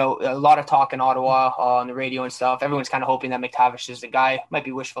 You know, a lot of talk in Ottawa on the radio and stuff. Everyone's kind of hoping that McTavish is the guy. Might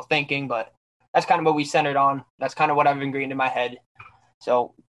be wishful thinking, but that's kind of what we centered on. That's kind of what I've ingrained in my head.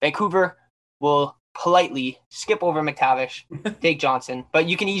 So Vancouver will politely skip over McTavish, take Johnson. But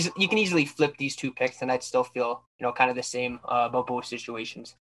you can easily flip these two picks, and I'd still feel, you know, kind of the same about both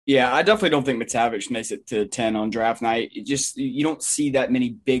situations. Yeah, I definitely don't think McTavish makes it to 10 on draft night. You don't see that many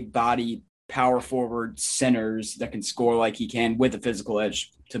big body power forward centers that can score like he can with a physical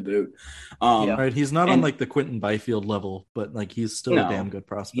edge to boot. Right, he's not on like the Quentin Byfield level, but like he's still a damn good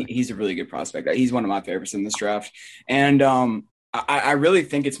prospect. He's a really good prospect. He's one of my favorites in this draft. And I really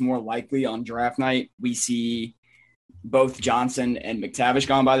think it's more likely on draft night we see both Johnson and McTavish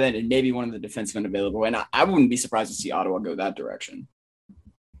gone by then, and maybe one of the defensemen available. And I wouldn't be surprised to see Ottawa go that direction.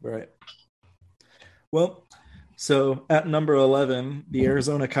 Right. Well, so at number 11, the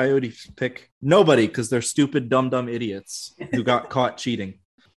Arizona Coyotes pick nobody because they're stupid, dumb idiots who got caught cheating.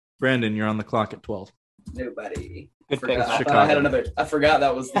 Brandon, you're on the clock at 12. Nobody. Good pick. I forgot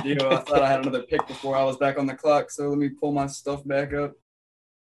that was the deal. I thought I had another pick before I was back on the clock. So let me pull my stuff back up.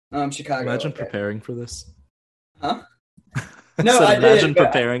 Chicago. Imagine preparing for this. Huh? No, I did. Imagine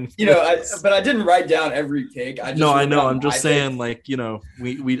preparing. But I didn't write down every pick. I know. I'm just saying, like, you know,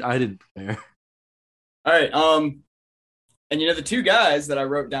 I didn't prepare. All right. And the two guys that I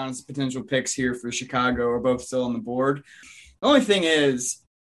wrote down as potential picks here for Chicago are both still on the board. The only thing is,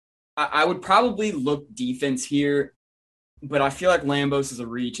 I would probably look defense here, but I feel like Lambos is a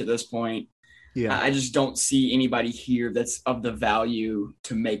reach at this point. Yeah, I just don't see anybody here that's of the value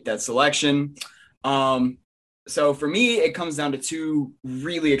to make that selection. So for me, it comes down to two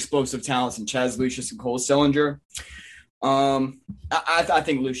really explosive talents in Chaz Lucius and Cole Sillinger. I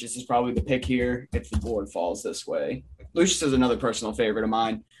think Lucius is probably the pick here if the board falls this way. Lucius is another personal favorite of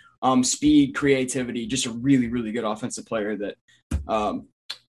mine. Speed, creativity, just a really, really good offensive player that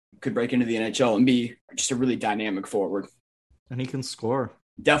could break into the NHL and be just a really dynamic forward. And he can score.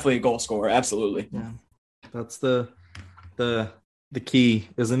 Definitely a goal scorer. Absolutely. Yeah. That's the key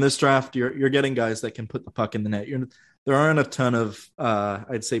is in this draft, you're getting guys that can put the puck in the net. There aren't a ton of,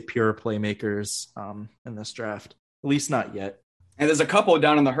 I'd say, pure playmakers in this draft, at least not yet. And there's a couple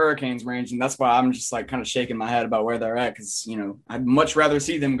down in the Hurricanes range, and that's why I'm just like kind of shaking my head about where they're at because, you know, I'd much rather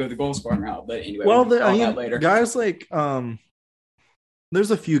see them go the goal scoring route. But anyway, later. Guys like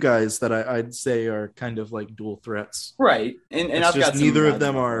there's a few guys that I'd say are kind of like dual threats. Right. And I've got neither of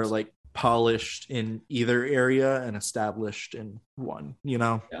them are like polished in either area and established in one, you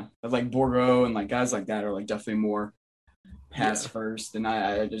know? Yeah. But like Borgo and like guys like that are like definitely more pass first. And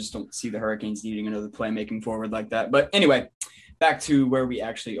I just don't see the Hurricanes needing another playmaking forward like that. But anyway, back to where we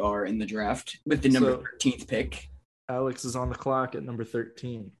actually are in the draft with the number 13th pick. Alex is on the clock at number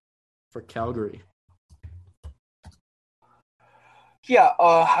 13 for Calgary. Yeah,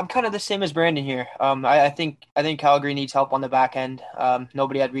 I'm kind of the same as Brandon here. I think Calgary needs help on the back end.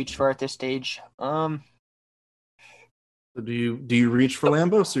 Nobody I'd reach for at this stage. So do you reach for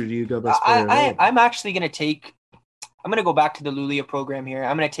Lambos or do you go best player? I'm actually going to go back to the Luleå program here.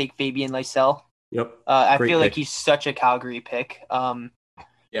 I'm going to take Fabian Lysell. Yep. I feel like he's such a Calgary pick. You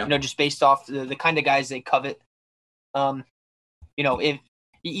know, just based off the kind of guys they covet. You know, if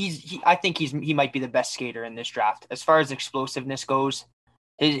I think he might be the best skater in this draft as far as explosiveness goes.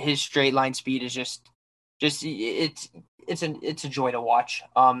 His straight line speed is just it's a joy to watch.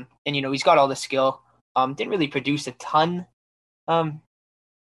 And you know, he's got all the skill. Didn't really produce a ton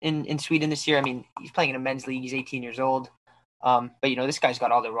in Sweden this year. I mean, he's playing in a men's league. He's 18 years old. But you know, this guy's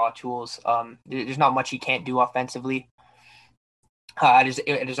got all the raw tools. There's not much he can't do offensively. At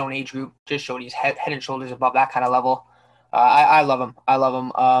his own age group, just showed he's head and shoulders above that kind of level. I love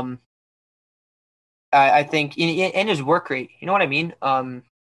him. I think in his work rate, you know what I mean?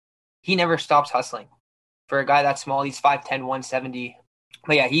 He never stops hustling. For a guy that small, he's 5'10", 170.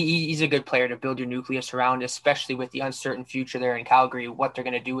 But yeah, he's a good player to build your nucleus around, especially with the uncertain future there in Calgary, what they're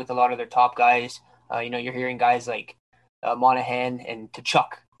going to do with a lot of their top guys. You know, you're hearing guys like Monahan and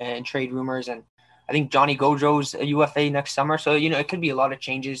Tkachuk and trade rumors. And I think Johnny Gaudreau's a UFA next summer. So, you know, it could be a lot of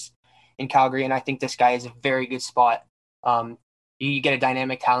changes in Calgary. And I think this guy is a very good spot. You get a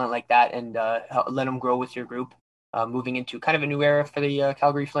dynamic talent like that and let him grow with your group, moving into kind of a new era for the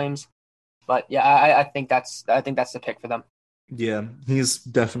Calgary Flames. But yeah, I think that's the pick for them. Yeah, he's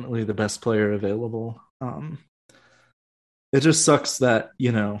definitely the best player available. It just sucks that,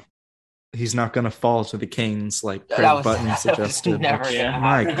 you know, he's not going to fall to the Canes like Craig Button suggested.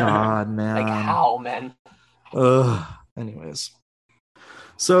 My God, man! Like how, man? Anyways.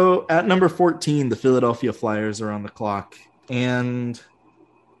 So at number 14, the Philadelphia Flyers are on the clock. And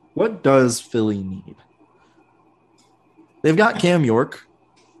what does Philly need? They've got Cam York.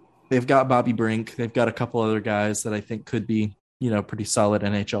 They've got Bobby Brink. They've got a couple other guys that I think could be, pretty solid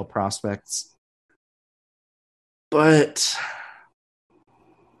NHL prospects. But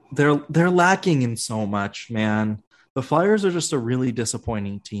they're lacking in so much, man. The Flyers are just a really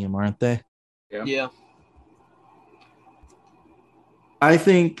disappointing team, aren't they? Yeah. I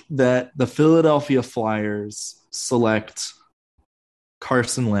think that the Philadelphia Flyers select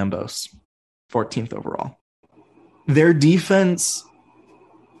Carson Lambos, 14th overall. Their defense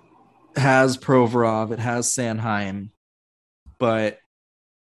has Provorov, it has Sanheim, but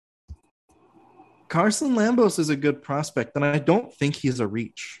Carson Lambos is a good prospect, and I don't think he's a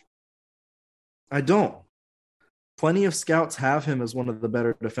reach. I don't. Plenty of scouts have him as one of the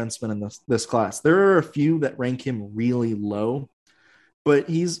better defensemen in this class. There are a few that rank him really low, but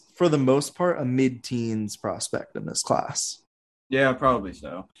he's, for the most part, a mid-teens prospect in this class. Yeah, probably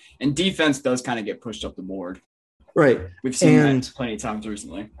so. And defense does kind of get pushed up the board. Right. We've seen that plenty of times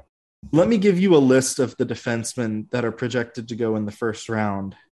recently. Let me give you a list of the defensemen that are projected to go in the first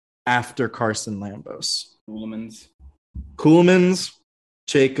round after Carson Lambos. Kuhlmans,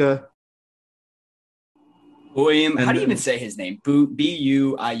 Chayka. William, how do you even say his name?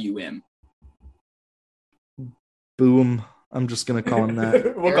 B-U-I-U-M. Boom. I'm just gonna call him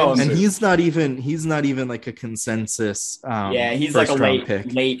that. We'll call him. And he's not even like a consensus. He's like a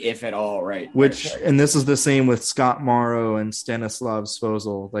late, if at all, right? And this is the same with Scott Morrow and Stanislav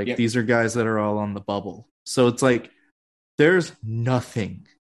Svozil. Like these are guys that are all on the bubble. So it's like there's nothing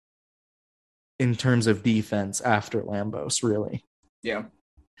in terms of defense after Lambos, really. Yeah.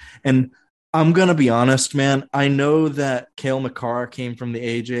 And I'm going to be honest, man. I know that Cale Makar came from the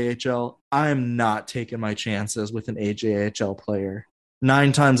AJHL. I'm not taking my chances with an AJHL player.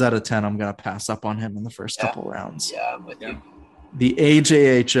 9 times out of 10, I'm going to pass up on him in the first couple rounds. Yeah, I'm with you. The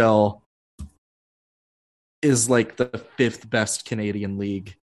AJHL is like the 5th best Canadian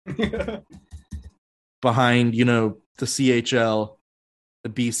league. Behind, the CHL, the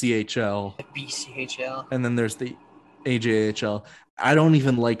BCHL. And then there's the AJHL. I don't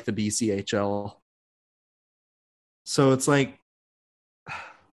even like the BCHL. So it's like,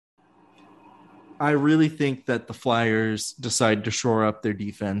 I really think that the Flyers decide to shore up their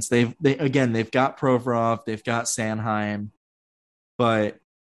defense. They've got Provorov, they've got Sanheim, but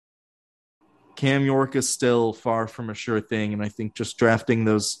Cam York is still far from a sure thing. And I think just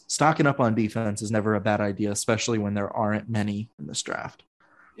stocking up on defense is never a bad idea, especially when there aren't many in this draft.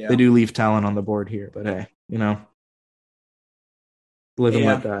 Yeah. They do leave talent on the board here, but hey, live and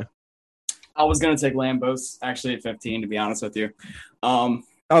let die. I was going to take Lambos actually at 15, to be honest with you. Oh,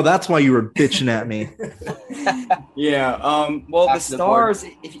 that's why you were bitching at me. Yeah. Well, the Stars,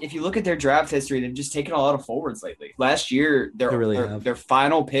 if you look at their draft history, they've just taken a lot of forwards lately. Last year, their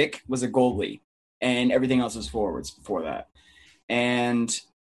final pick was a goalie, and everything else was forwards before that. And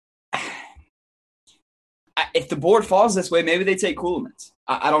if the board falls this way, maybe they take Kuhlmans.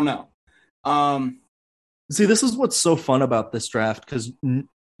 I don't know. See, this is what's so fun about this draft because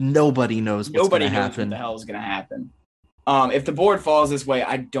nobody knows what's going to happen. What the hell is going to happen. If the board falls this way,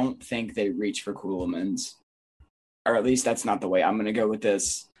 I don't think they reach for Kuhlmans. Or at least that's not the way I'm going to go with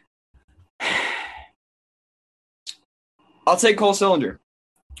this. I'll take Cole Sillinger.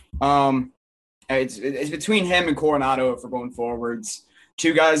 It's between him and Coronado if we're going forwards.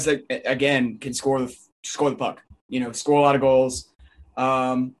 Two guys that, again, can score the puck. Score a lot of goals.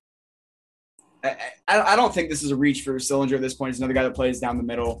 I don't think this is a reach for Sillinger at this point. He's another guy that plays down the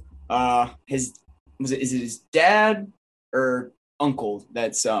middle. Is it his dad or uncle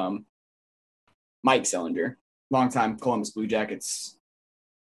that's Mike Sillinger, longtime Columbus Blue Jackets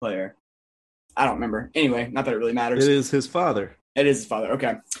player? I don't remember. Anyway, not that it really matters. It is his father. It is his father.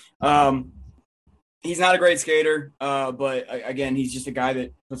 Okay. He's not a great skater, but again, he's just a guy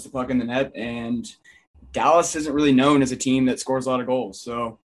that puts the puck in the net, and Dallas isn't really known as a team that scores a lot of goals.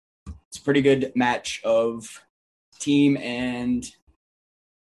 So it's a pretty good match of team and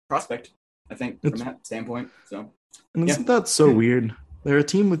prospect, I think, from that standpoint. So, isn't that so weird? They're a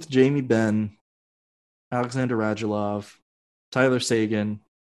team with Jamie Benn, Alexander Radulov, Tyler Seguin,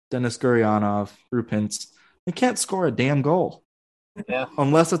 Denis Gurianov, Rupins. They can't score a damn goal. Yeah.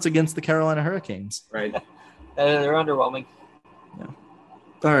 Unless it's against the Carolina Hurricanes. Right. They're underwhelming. Yeah.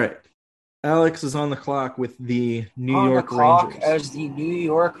 All right. Alex is on the clock with the New York Rangers. As the New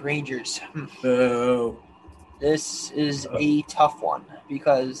York Rangers. Oh. This is a tough one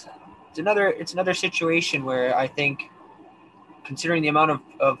because it's another situation where I think, considering the amount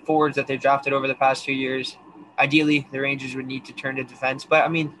of forwards that they've drafted over the past few years, ideally, the Rangers would need to turn to defense. But I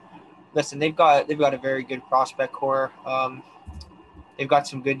mean, listen, they've got a very good prospect core. They've got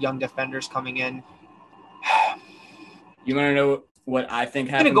some good young defenders coming in. You want to know what I think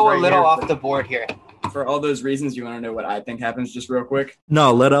I'm happens? gonna go right a little here? off the board here. For all those reasons, you want to know what I think happens just real quick?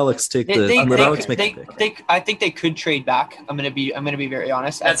 No, let Alex take let Alex make the pick. I think they could trade back. I'm gonna be very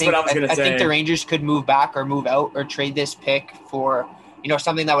honest. That's what I was gonna say. I think the Rangers could move back or move out or trade this pick for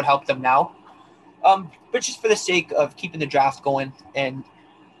something that would help them now. But just for the sake of keeping the draft going and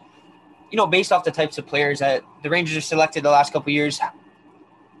based off the types of players that the Rangers have selected the last couple of years,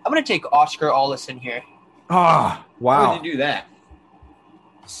 I'm gonna take Oscar Olsson here. Ah, Why wow. would you do that?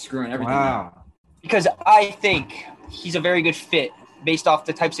 Screwing everything Wow. up. Because I think he's a very good fit based off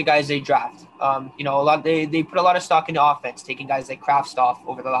the types of guys they draft. They put a lot of stock into offense, taking guys like Kraftstoff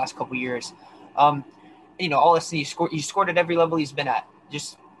over the last couple of years. Olsson, he scored at every level he's been at.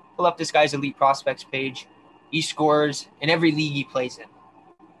 Just pull up this guy's elite prospects page. He scores in every league he plays in.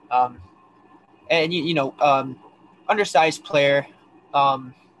 Undersized player,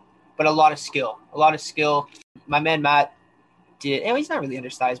 but a lot of skill. My man Matt did. He's not really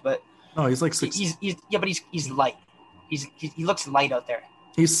undersized, but No, he's like 6. He's light. He looks light out there.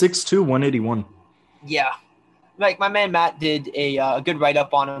 He's 6'2", 181. Yeah, like my man Matt did a good write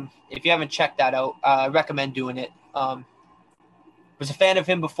up on him. If you haven't checked that out, I recommend doing it. Was a fan of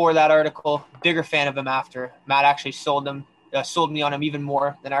him before that article. Bigger fan of him after. Matt actually sold me on him even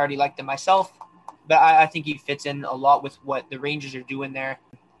more than I already liked him myself. But I think he fits in a lot with what the Rangers are doing there.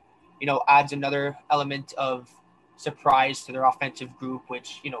 Adds another element of surprise to their offensive group,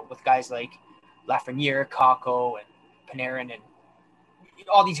 which, with guys like Lafreniere, Kakko, and Panarin, and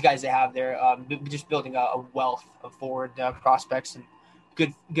all these guys they have there, just building a wealth of forward prospects and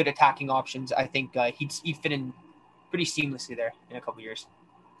good attacking options. I think he'd fit in pretty seamlessly there in a couple years.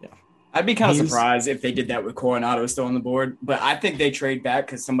 Yeah. I'd be kind of surprised if they did that with Coronado still on the board, but I think they trade back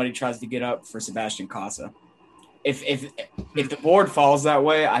because somebody tries to get up for Sebastian Casa. If the board falls that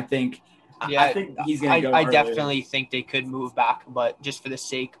way, I think he's going to go. I definitely think they could move back, but just for the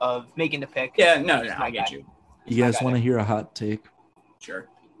sake of making the pick. Yeah, no, I get you. You guys want to hear a hot take? Sure.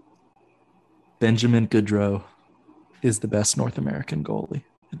 Benjamin Gaudreau is the best North American goalie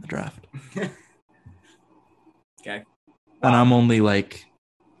in the draft. Okay. And I'm only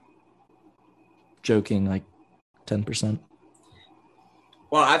joking 10%.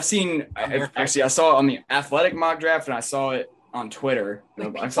 Well, I saw on the Athletic mock draft, and I saw it on Twitter.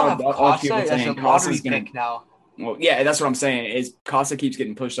 I saw all people saying Costa's going to now. Well, yeah, that's what I'm saying. Is Costa keeps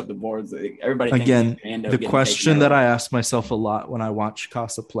getting pushed up the boards. Everybody Again, thinks the question that I ask myself a lot when I watch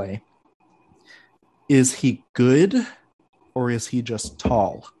Costa play: is he good, or is he just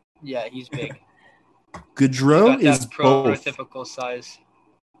tall? Yeah, he's big. Gaudreau is both. Prototypical size.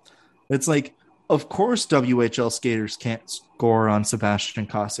 It's of course, WHL skaters can't score on Sebastian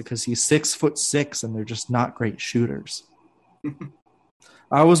Costa because he's 6'6" and they're just not great shooters.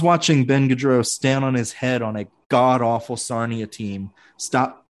 I was watching Ben Gaudreau stand on his head on a god-awful Sarnia team,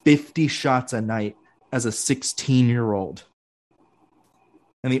 stop 50 shots a night as a 16-year-old.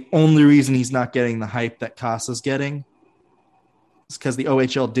 And the only reason he's not getting the hype that Costa's getting is because the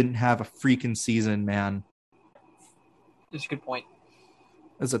OHL didn't have a freaking season, man. That's a good point.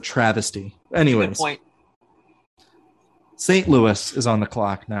 It's a travesty. Anyways. Good point. St. Louis is on the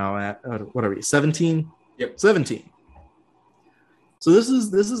clock now at, 17? Yep. 17. So this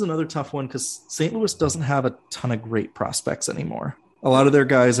is another tough one because St. Louis doesn't have a ton of great prospects anymore. A lot of their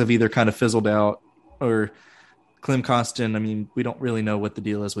guys have either kind of fizzled out or Klim Kostin. I mean, we don't really know what the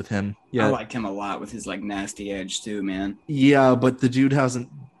deal is with him. Yeah, I liked him a lot with his nasty edge too, man. Yeah, but the dude hasn't.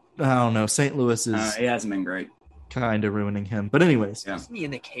 I don't know. St. Louis is. He hasn't been great. Kind of ruining him. But anyways, yeah. Isn't he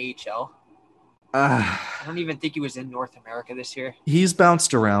in the KHL? I don't even think he was in North America this year. He's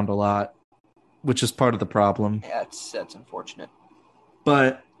bounced around a lot, which is part of the problem. Yeah, that's unfortunate.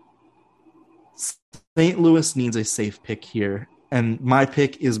 But St. Louis needs a safe pick here, and my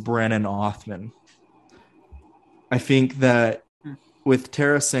pick is Brennan Othmann. I think that with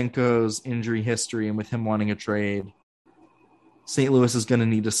Tarasenko's injury history and with him wanting a trade, St. Louis is going to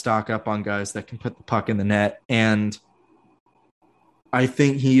need to stock up on guys that can put the puck in the net, and I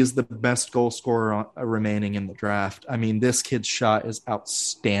think he is the best goal scorer remaining in the draft. I mean, this kid's shot is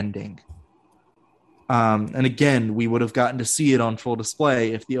outstanding. And again, we would have gotten to see it on full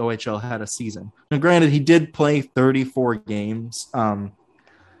display if the OHL had a season. Now, granted, he did play 34 games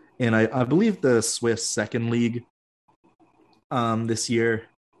in, I believe, the Swiss second league this year.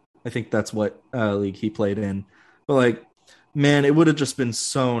 I think that's what league he played in. But, man, it would have just been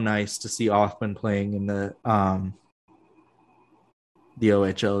so nice to see Othmann playing in the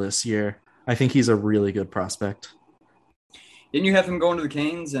OHL this year. I think he's a really good prospect. Didn't you have him going to the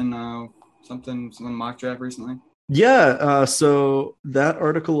Canes and something mock draft recently? Yeah, so that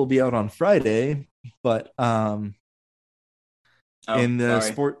article will be out on Friday, but in the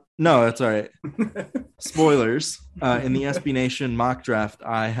sorry. sport, no, that's all right. Spoilers. In the SB Nation mock draft,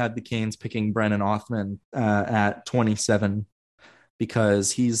 I had the Canes picking Brennan Othman at 27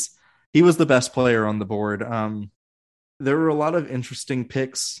 because he was the best player on the board. There were a lot of interesting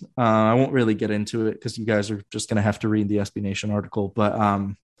picks. I won't really get into it because you guys are just going to have to read the SB Nation article, but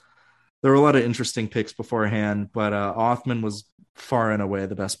there were a lot of interesting picks beforehand, but Othman was far and away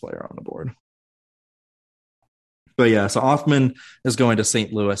the best player on the board. But yeah, so Othman is going to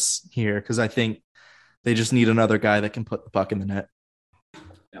St. Louis here because I think they just need another guy that can put the puck in the net.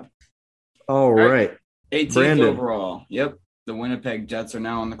 Yeah. All right. 18th Brandon. overall. Yep. The Winnipeg Jets are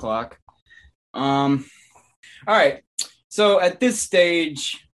now on the clock. All right. So at this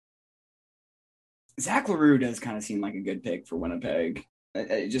stage, Zach LaRue does kind of seem like a good pick for Winnipeg.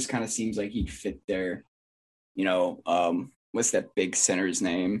 It just kind of seems like he'd fit there. What's that big center's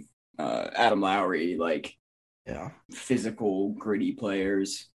name? Adam Lowry, Yeah. physical, gritty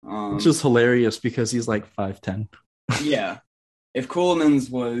players. Which is hilarious because he's like 5'10". Yeah. If Kuhlman's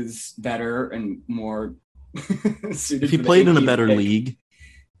was better and more suited, If he for the played in a 18th better pick, league,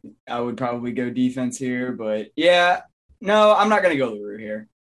 I would probably go defense here. But yeah, no, I'm not going to go LaRue here.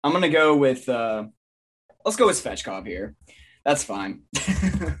 I'm going to go with, let's go with Svechkov here. That's fine.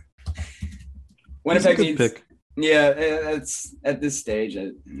 Winnipeg he's a good pick. Yeah, it's at this stage.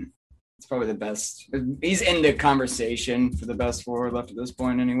 It's probably the best. He's in the conversation for the best forward left at this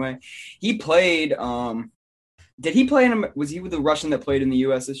point, anyway. He played. Did he play was he with the Russian that played in the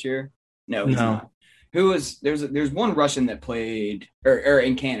U.S. this year? No, he's not. Who was there's one Russian that played or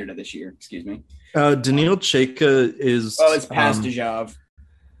in Canada this year? Excuse me. Daniil Chayka is. Oh, it's Pastujov.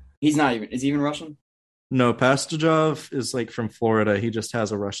 He's not even. Is he even Russian? No, Pastujov is like from Florida. He just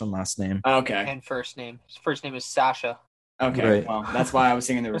has a Russian last name. Okay. And first name. His first name is Sasha. Okay. Right. Well, that's why I was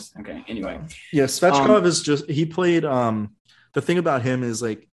thinking there was. Okay. Anyway. Yeah, Svechkov is just he played. The thing about him is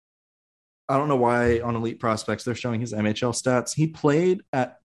like, I don't know why on Elite Prospects they're showing his MHL stats. He played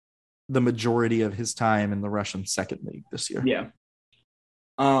at the majority of his time in the Russian second league this year. Yeah.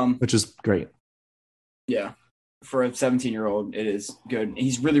 Which is great. Yeah. For a 17-year-old, it is good.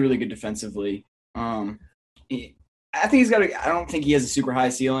 He's really, really good defensively. I think he's got I don't think he has a super high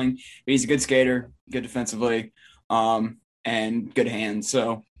ceiling, but he's a good skater, good defensively, and good hands.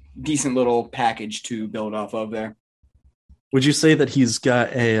 So decent little package to build off of there. Would you say that he's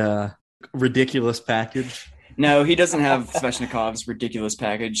got a ridiculous package? No, he doesn't have Svechnikov's ridiculous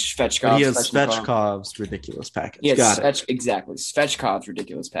package. But he has Svechkov's ridiculous package. Yes, Got it. Exactly. Svechkov's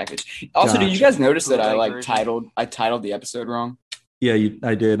ridiculous package. Also, Gotcha. did you guys notice that Bootleg version. I titled the episode wrong? Yeah,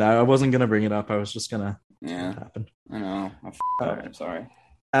 I did. I wasn't gonna bring it up. I was just gonna. Yeah, Happen. I know. I'm sorry.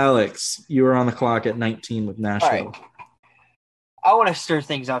 Alex, you were on the clock at 19 with Nashville. All right. I want to stir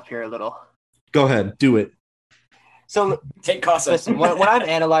things up here a little. Go ahead, do it. So Take Casa. listen, when I'm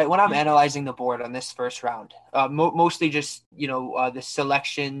analyzing the board on this first round, mostly just the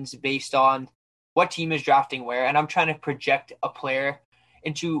selections based on what team is drafting where, and I'm trying to project a player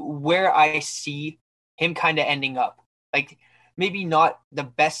into where I see him kind of ending up. Like maybe not the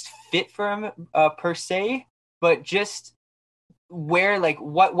best fit for him per se, but just where like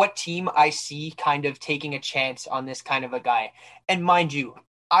what team I see kind of taking a chance on this kind of a guy. And mind you,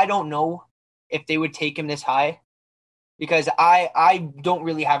 I don't know if they would take him this high because I don't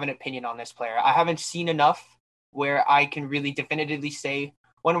really have an opinion on this player. I haven't seen enough where I can really definitively say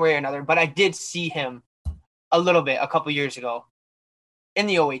one way or another, but I did see him a little bit a couple years ago in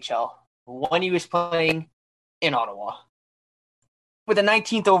the OHL when he was playing in Ottawa. With the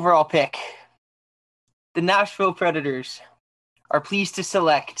 19th overall pick, the Nashville Predators are pleased to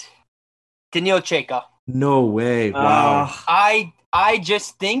select Daniil Chayka. No way! Wow. I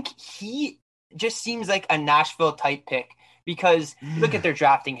just think he just seems like a Nashville type pick because look at their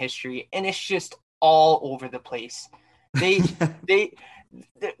drafting history and it's just all over the place. There's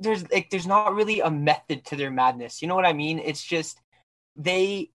not really a method to their madness. You know what I mean? It's just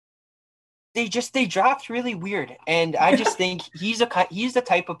they draft really weird, and I just think he's the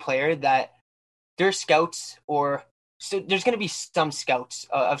type of player that their scouts so there's going to be some scouts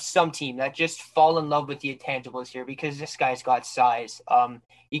of some team that just fall in love with the intangibles here because this guy's got size.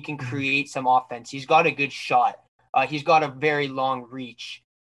 He can create some offense. He's got a good shot. He's got a very long reach.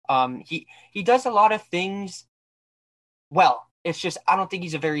 He does a lot of things well. It's just I don't think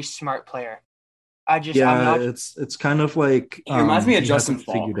he's a very smart player. It's kind of like He reminds me of he Justin hasn't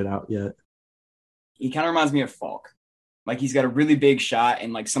Falk. figured it out yet. He kind of reminds me of Falk. Like he's got a really big shot,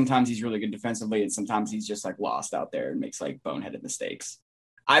 and like sometimes he's really good defensively, and sometimes he's just like lost out there and makes like boneheaded mistakes.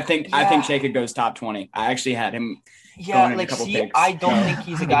 I think Chayka goes top 20. I actually had him. Yeah, like picks. I don't think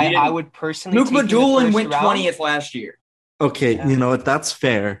he's a guy I would personally. Luke Madulin went 20th last year. Okay, you know what? That's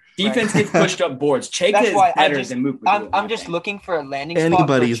fair. Defense gets pushed up boards. Chayka is better than Luke Madulin. I'm just looking for a landing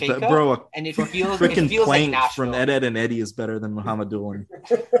Anybody's spot for Chayka, bro. And it feels freaking like plank from Ed and Eddie is better than Muhammad Doolin.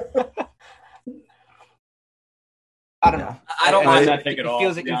 I don't know. I don't mind that pick at all.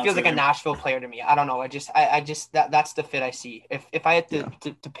 It feels like a Nashville player to me. I don't know. I just that's the fit I see. If I had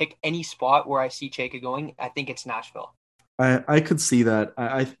to pick any spot where I see Chayka going, I think it's Nashville. I could see that.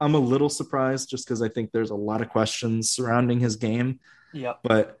 I'm a little surprised just because I think there's a lot of questions surrounding his game. Yep.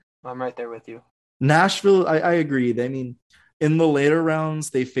 But I'm right there with you. Nashville, I agree. I mean, in the later rounds,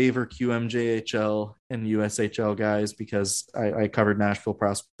 they favor QMJHL and USHL guys because I covered Nashville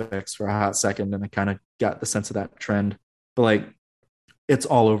prospects for a hot second and I kind of got the sense of that trend. But like, it's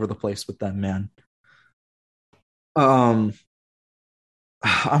all over the place with them, man. I'm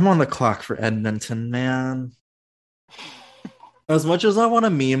on the clock for Edmonton, man. As much as I want to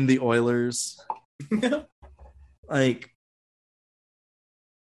meme the Oilers, like,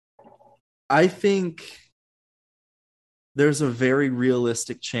 I think there's a very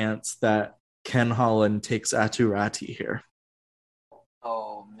realistic chance that Ken Holland takes Aatu Räty here.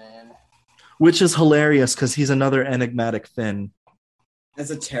 Oh, man. Which is hilarious because he's another enigmatic Finn. That's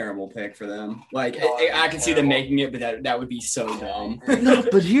a terrible pick for them. Like, I can see them making it, but that would be so dumb. No,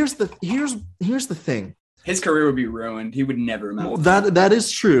 but here's the thing. His career would be ruined. He would never amount. That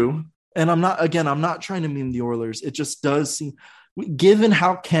is true. And I'm not trying to meme the Oilers. It just does seem, given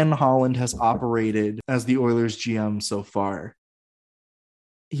how Ken Holland has operated as the Oilers GM so far,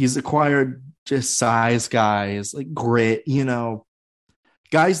 he's acquired just size guys, like grit,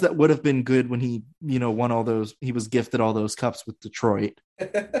 guys that would have been good when he, won all those, he was gifted all those cups with Detroit.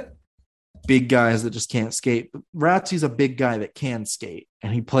 Big guys that just can't skate. But Ratsy's a big guy that can skate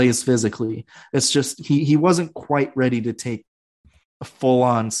and he plays physically. It's just he wasn't quite ready to take a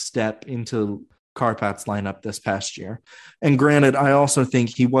full-on step into Karpat's lineup this past year. And granted, I also think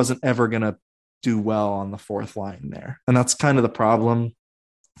he wasn't ever going to do well on the fourth line there. And that's kind of the problem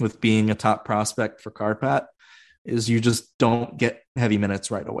with being a top prospect for Karpat is you just don't get heavy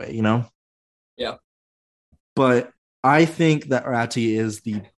minutes right away, Yeah. But I think that Räty is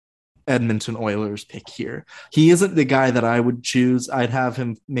the Edmonton Oilers pick here. He isn't the guy that I would choose. I'd have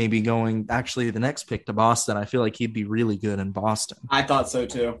him maybe going actually the next pick to Boston. I feel like he'd be really good in Boston. I thought so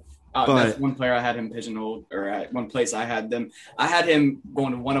too. That's one player I had him pigeonholed, or at one place I had them. I had him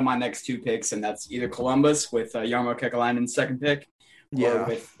going to one of my next two picks, and that's either Columbus with Jarmo Kekalainen's second pick,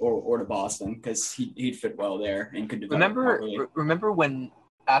 or to Boston because he'd fit well there and could develop. Remember when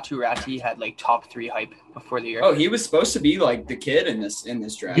Aatu Räty had like top 3 hype before the year? Oh, he was supposed to be like the kid in this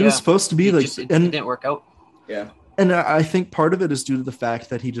draft. He was supposed to be it didn't work out. Yeah, and I think part of it is due to the fact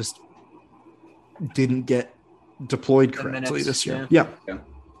that he just didn't get deployed correctly this year. Yeah.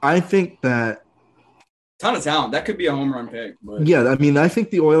 I think that ton of talent. That could be a home run pick. But yeah, I mean, I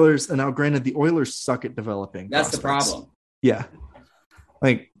think the Oilers, and now granted, the Oilers suck at developing. That's prospects. the problem. Yeah.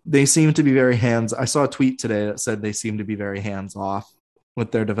 Like they seem to be very I saw a tweet today that said they seem to be very hands off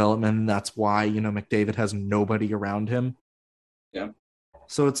with their development. And that's why, McDavid has nobody around him. Yeah.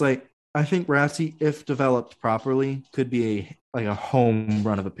 So it's like, I think Räty, if developed properly, could be a home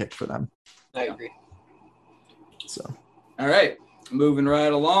run of a pick for them. I agree. So, all right. Moving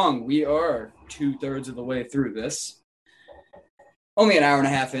right along, we are 2/3 of the way through this. Only an hour and a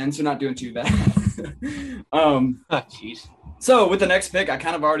half in, so not doing too bad. Jeez. So with the next pick, I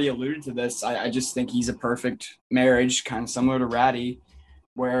kind of already alluded to this. I just think he's a perfect marriage, kind of similar to Räty,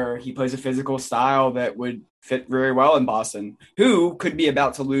 where he plays a physical style that would fit very well in Boston, who could be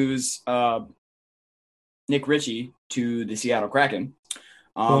about to lose Nick Ritchie to the Seattle Kraken.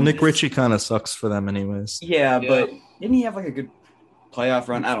 Nick Ritchie kind of sucks for them anyways. Yeah, but didn't he have a good playoff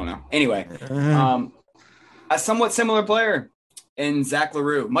run? I don't know. Anyway, a somewhat similar player in Zach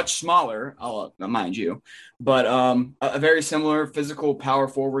LaRue, much smaller, mind you, but a very similar physical power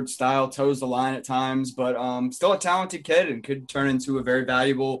forward style, toes the line at times, but still a talented kid and could turn into a very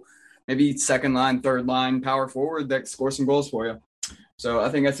valuable, maybe second line, third line power forward that scores some goals for you. So I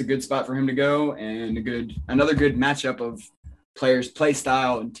think that's a good spot for him to go and another good matchup of players, play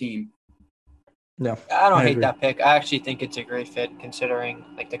style, and team. Yeah, I don't hate that pick. I actually think it's a great fit considering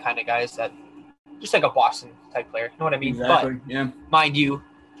the kind of guys that just like a Boston type player. You know what I mean? Exactly. But yeah. Mind you,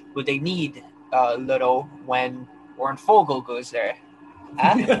 would they need little when Warren Fogle goes there?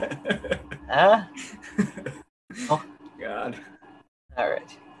 Huh? Huh? Oh God. All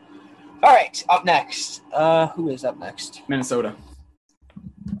right. All right, up next. Who is up next? Minnesota.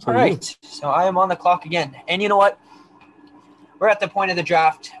 All right, so I am on the clock again. And you know what? We're at the point of the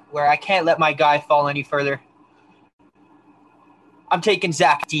draft where I can't let my guy fall any further. I'm taking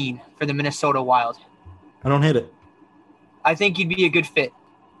Zach Dean for the Minnesota Wild. I don't hate it. I think he'd be a good fit.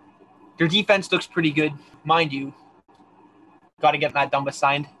 Their defense looks pretty good. Mind you, got to get Matt Dumba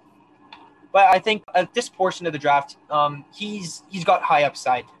signed. But I think at this portion of the draft, he's got high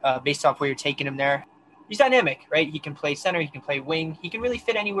upside based off where you're taking him there. He's dynamic, right? He can play center. He can play wing. He can really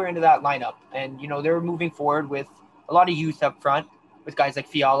fit anywhere into that lineup. And, you know, they're moving forward with a lot of youth up front with guys like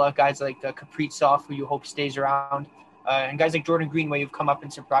Fiala, guys like Kaprizov, who you hope stays around, and guys like Jordan Greenway who've come up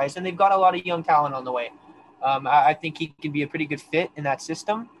and surprised. And they've got a lot of young talent on the way. I think he can be a pretty good fit in that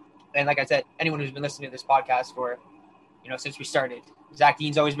system. And like I said, anyone who's been listening to this podcast for, you know, since we started, Zach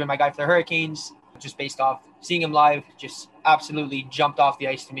Dean's always been my guy for the Hurricanes, just based off seeing him live, just absolutely jumped off the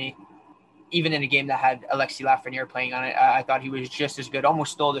ice to me. Even in a game that had Alexi Lafreniere playing on it, I thought he was just as good,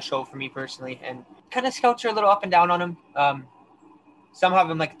 almost stole the show for me personally. And kind of scouts are a little up and down on him. Some have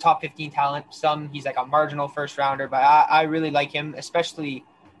him like top 15 talent. Some he's like a marginal first rounder, but I really like him, especially,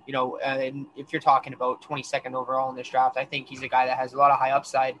 you know, if you're talking about 22nd overall in this draft. I think he's a guy that has a lot of high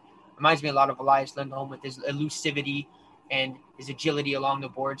upside. Reminds me a lot of Elias Lindholm with his elusivity and his agility along the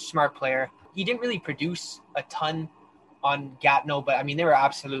board. Smart player. He didn't really produce a ton on Gatineau, but I mean, they were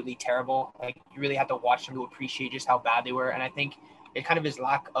absolutely terrible. Like, you really had to watch them to appreciate just how bad they were. And I think it kind of his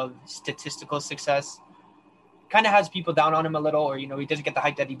lack of statistical success kind of has people down on him a little, or, you know, he doesn't get the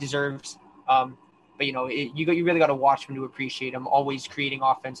hype that he deserves. But, you know, you really got to watch him to appreciate him, always creating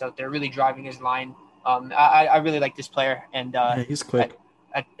offense out there, really driving his line. I really like this player. And yeah, he's quick.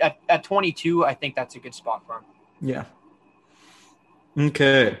 At 22, I think that's a good spot for him. Yeah.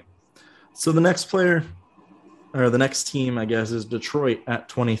 Okay. So the next player, or the next team, I guess, is Detroit at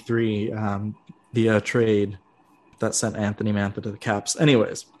 23, the trade that sent Anthony Mantha to the Caps.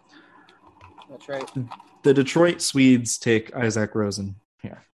 Anyways. That's right. The Detroit Swedes take Isaac Rosen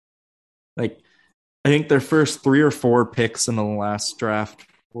here. Like, I think their first 3 or 4 picks in the last draft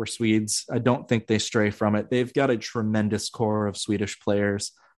were Swedes. I don't think they stray from it. They've got a tremendous core of Swedish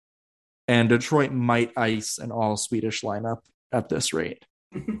players, and Detroit might ice an all Swedish lineup at this rate.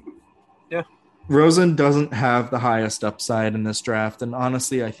 Yeah. Rosen doesn't have the highest upside in this draft, and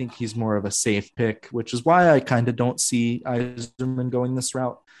honestly, I think he's more of a safe pick, which is why I kind of don't see Yzerman going this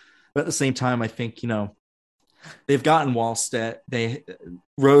route. But at the same time, I think, you know, they've gotten Wallstedt.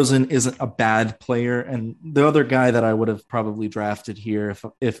 Rosen isn't a bad player, and the other guy that I would have probably drafted here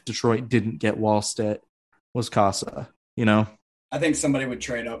if Detroit didn't get Wallstedt was Casa. You know, I think somebody would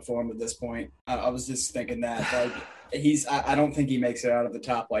trade up for him at this point. I was just thinking that, like, I don't think he makes it out of the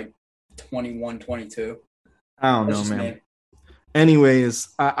top like 21, 22. I don't know, man. Anyways,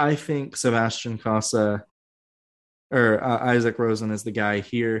 I think Sebastian Casa or Isaac Rosen is the guy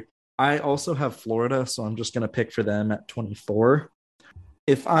here. I also have Florida, so I'm just going to pick for them at 24.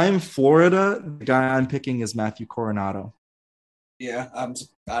 If I'm Florida, the guy I'm picking is Matthew Coronado. Yeah,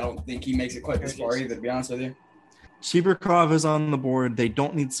 I don't think he makes it quite this far either, to be honest with you. Chibrikov is on the board. They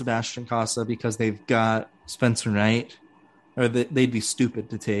don't need Sebastian Casa because they've got Spencer Knight. Or they'd be stupid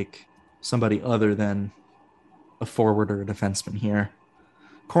to take somebody other than a forward or a defenseman here.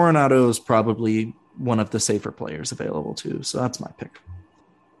 Coronado is probably one of the safer players available too, so that's my pick.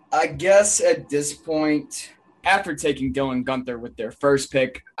 I guess at this point, after taking Dylan Guenther with their first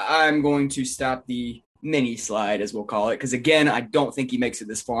pick, I'm going to stop the mini slide, as we'll call it, because, again, I don't think he makes it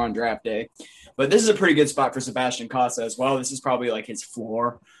this far on draft day. But this is a pretty good spot for Sebastian Casa as well. This is probably like his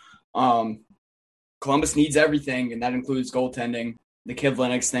floor. Columbus needs everything, and that includes goaltending. The Kid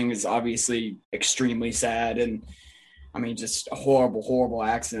Lennox thing is obviously extremely sad, and, I mean, just a horrible, horrible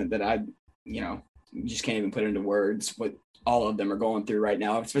accident that you just can't even put into words what all of them are going through right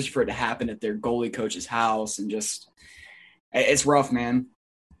now, especially for it to happen at their goalie coach's house, and just it's rough, man.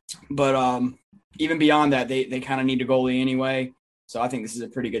 But even beyond that, they kind of need a goalie anyway. So I think this is a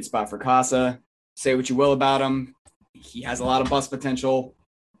pretty good spot for Casa. Say what you will about him. He has a lot of bust potential,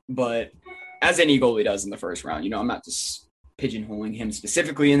 but as any goalie does in the first round, I'm not just pigeonholing him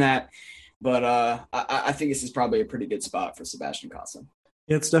specifically in that, but I think this is probably a pretty good spot for Sebastian Casa.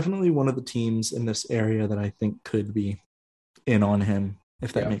 Yeah, it's definitely one of the teams in this area that I think could be in on him,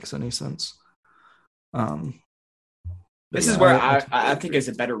 if that makes any sense. This is where I think there's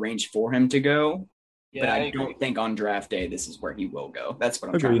a better range for him to go, but I don't think on draft day this is where he will go. That's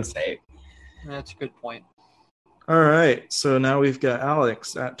what I'm trying to say. That's a good point. All right, so now we've got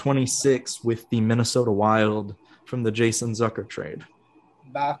Alex at 26 with the Minnesota Wild from the Jason Zucker trade.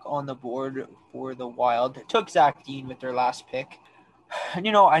 Back on the board for the Wild. Took Zach Dean with their last pick.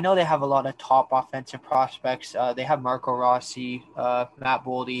 I know they have a lot of top offensive prospects. They have Marco Rossi, Matt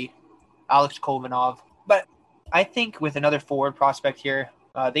Boldy, Alex Kovanov. But I think with another forward prospect here,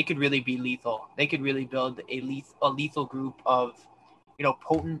 they could really be lethal. They could really build a lethal group of, a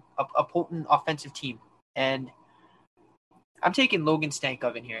potent offensive team. And I'm taking Logan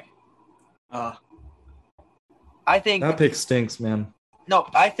Stankoven in here. I think that pick stinks, man. No,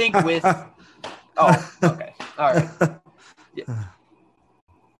 I think with. Oh, okay, all right. Yeah.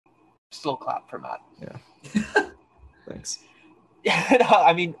 Slow clap for Matt. Yeah. Thanks. Yeah,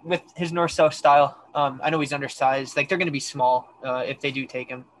 I mean, with his north-south style, I know he's undersized. Like, they're going to be small if they do take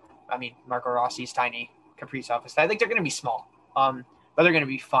him. I mean, Marco Rossi's tiny. Kaprizov is tiny. I think they're going to be small, but they're going to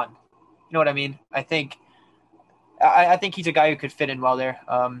be fun. You know what I mean? I think he's a guy who could fit in well there.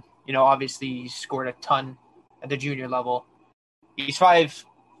 Obviously, he's scored a ton at the junior level. He's 5'8",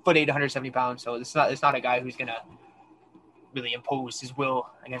 170 pounds, so it's not a guy who's going to really impose his will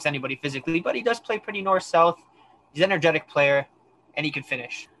against anybody physically, but he does play pretty north-south. He's an energetic player, and he can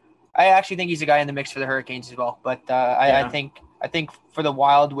finish. I actually think he's a guy in the mix for the Hurricanes as well. But I think for the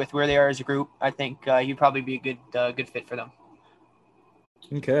Wild, with where they are as a group, I think he'd probably be a good fit for them.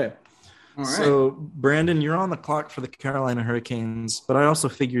 Okay. All right. So, Brandon, you're on the clock for the Carolina Hurricanes, but I also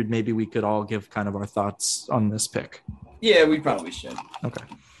figured maybe we could all give kind of our thoughts on this pick. Yeah, we probably should. Okay.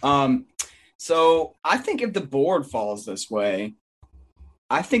 So I think if the board falls this way,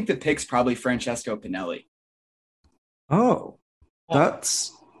 I think the pick's probably Francesco Pinelli. Oh,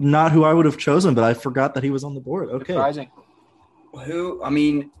 that's not who I would have chosen, but I forgot that he was on the board. Okay. Surprising.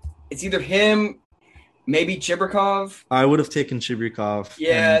 It's either him, maybe Chibrikov. I would have taken Chibrikov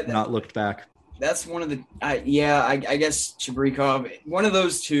and not looked back. That's one of the I guess Chibrikov. One of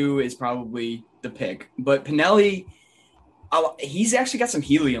those two is probably the pick. But Pinelli, he's actually got some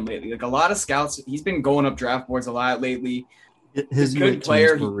helium lately. Like a lot of scouts, he's been going up draft boards a lot lately. His U18s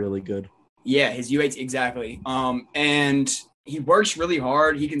player were really good. Yeah, his U8 exactly. And he works really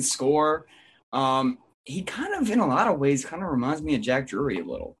hard. He can score. He kind of, in a lot of ways, kind of reminds me of Jack Drury a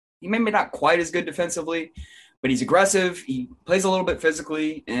little. He may be not quite as good defensively, but he's aggressive. He plays a little bit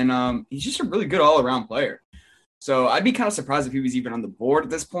physically, and he's just a really good all-around player. So I'd be kind of surprised if he was even on the board at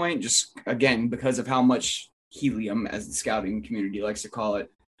this point, just, again, because of how much helium, as the scouting community likes to call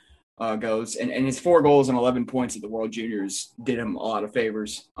it, goes. And his 4 goals and 11 points at the World Juniors did him a lot of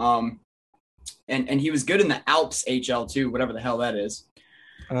favors. And he was good in the Alps HL too, whatever the hell that is.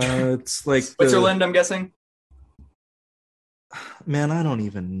 It's like Switzerland, I'm guessing. Man, I don't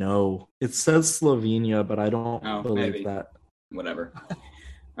even know. It says Slovenia, but I don't believe that. Whatever.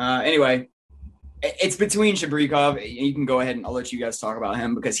 Anyway, it's between Chibrikov. You can go ahead and I'll let you guys talk about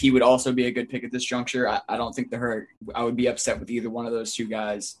him because he would also be a good pick at this juncture. I don't think I would be upset with either one of those two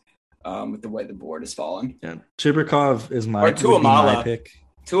guys with the way the board is falling. Yeah, Chibrikov is my pick.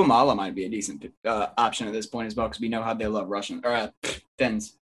 Tuamala might be a decent option at this point as well because we know how they love Russian or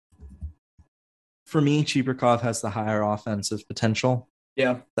Finns. For me, Chibrikov has the higher offensive potential.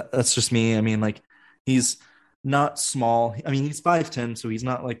 Yeah. That's just me. I mean, like, he's not small. I mean, he's 5'10", so he's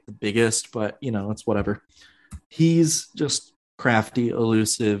not, like, the biggest, but, it's whatever. He's just crafty,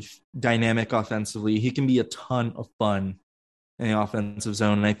 elusive, dynamic offensively. He can be a ton of fun in the offensive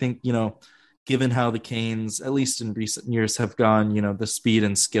zone. And I think, given how the Canes, at least in recent years, have gone, the speed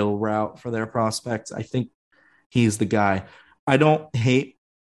and skill route for their prospects, I think he's the guy. I don't hate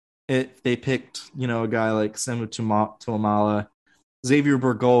it. They picked, a guy like Semu Tuamala. Xavier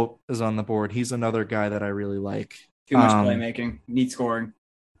Bourgault is on the board. He's another guy that I really like. Too much playmaking. Need scoring.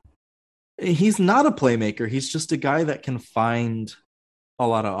 He's not a playmaker. He's just a guy that can find a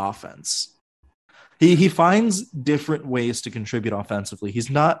lot of offense. He finds different ways to contribute offensively.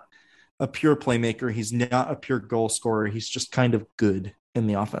 He's not a pure playmaker. He's not a pure goal scorer. He's just kind of good in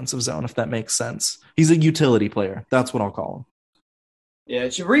the offensive zone, if that makes sense. He's a utility player. That's what I'll call him. Yeah,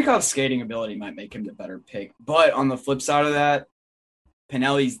 Chibриkov's skating ability might make him the better pick. But on the flip side of that,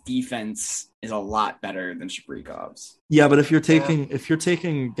 Pinelli's defense is a lot better than Chibrikov's. Yeah, but if you're taking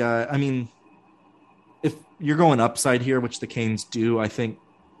I mean, if you're going upside here, which the Canes do, I think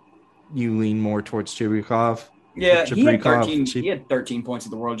you lean more towards Chibrikov. Yeah, he had 13 points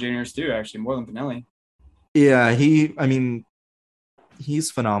at the World Juniors too, actually, more than Pinelli. Yeah, he's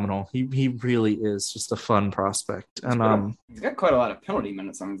phenomenal. He really is just a fun prospect. And he's got quite a lot of penalty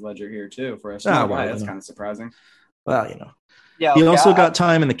minutes on his ledger here too for a small guy. That's kind of surprising. Well, yeah, he also got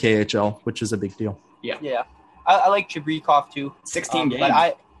time in the KHL, which is a big deal. Yeah. I like Chibrikov too. 16 games.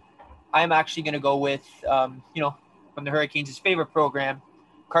 But I'm actually going to go with from the Hurricanes' favorite program,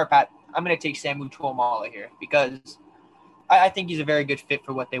 Karpat. I'm going to take Samu Tuamala here because I think he's a very good fit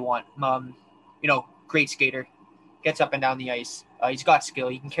for what they want. Great skater. gets up and down the ice. He's got skill.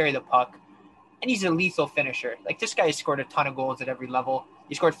 He can carry the puck. And he's a lethal finisher. Like, this guy has scored a ton of goals at every level.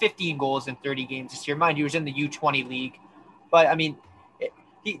 He scored 15 goals in 30 games this year. Mind you, he was in the U20 league. But, I mean,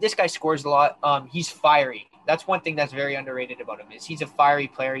 this guy scores a lot. He's fiery. That's one thing that's very underrated about him is he's a fiery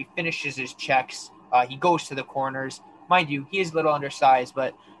player. He finishes his checks. He goes to the corners. Mind you, he is a little undersized,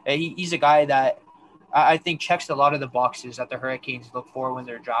 but he's a guy that I think checks a lot of the boxes that the Hurricanes look for when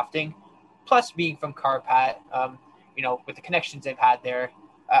they're drafting. Plus, being from Karpat, with the connections they've had there,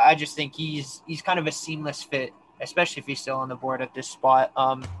 I just think he's kind of a seamless fit, especially if he's still on the board at this spot.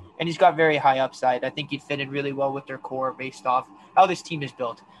 And he's got very high upside. I think he'd fit in really well with their core based off how this team is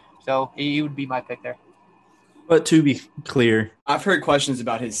built. So he would be my pick there. But to be clear, I've heard questions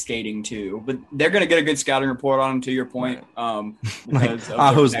about his skating too, but they're going to get a good scouting report on him, to your point. like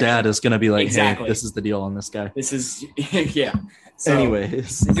Aho's dad is going to be like, exactly. Hey, this is the deal on this guy. This is, yeah. So,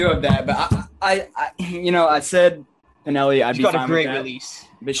 anyways, I do have that, but I said Pinelli, I'd He's be got fine a great with that. release.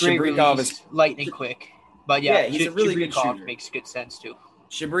 But Great Shabrikov release, is lightning quick. But yeah, he's a really good Shabrikov shooter. makes good sense too.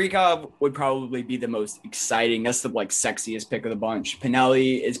 Shabrikov would probably be the most exciting. That's the sexiest pick of the bunch.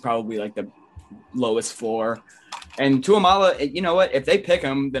 Pinelli is probably like the lowest floor. And Tuamala, you know what? If they pick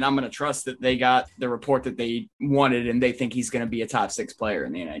him, then I'm going to trust that they got the report that they wanted and they think he's going to be a top 6 player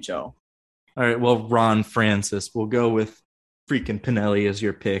in the NHL. all right. Well, Ron Francis, we'll go with freaking Pinelli as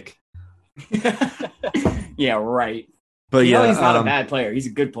your pick. Yeah, right. But yeah, he's not a bad player. He's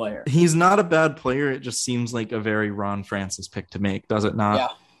a good player. He's not a bad player. It just seems like a very Ron Francis pick to make, does it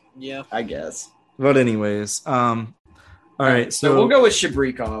not? Yeah. I guess. But anyways, all right. So we'll go with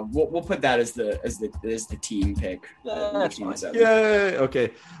Shabrikov. We'll put that as the team pick. That's fine. Yay.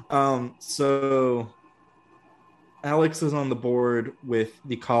 Okay. So Alex is on the board with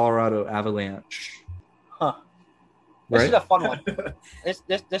the Colorado Avalanche. Huh. This Right? is a fun one.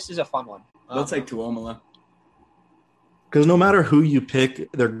 This is a fun one. They'll take Tuomola. Because no matter who you pick,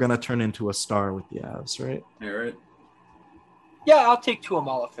 they're gonna turn into a star with the Avs, right? All right. Yeah, I'll take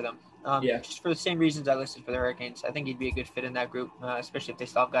Tuamala for them. Yeah. Just for the same reasons I listed for the Hurricanes. I think he'd be a good fit in that group, especially if they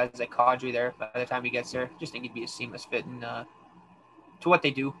still have guys like Kadri there by the time he gets there. Just think he'd be a seamless fit to what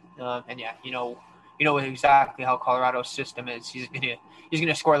they do. And yeah, you know exactly how Colorado's system is. He's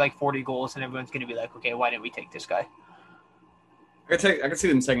gonna score like 40 goals, and everyone's gonna be like, okay, why didn't we take this guy? I could see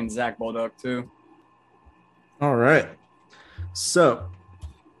them taking Zach Baldock too. All right. So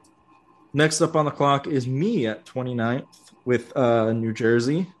next up on the clock is me at 29th with New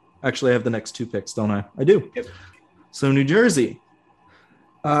Jersey. Actually, I have the next 2 picks, don't I? I do. Yep. So New Jersey.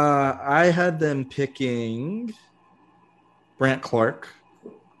 I had them picking Brant Clark.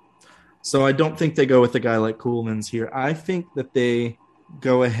 So I don't think they go with a guy like Kuhlman's here. I think that they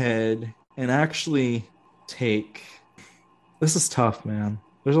go ahead and actually take... This is tough, man.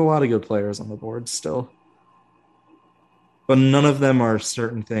 There's a lot of good players on the board still. But none of them are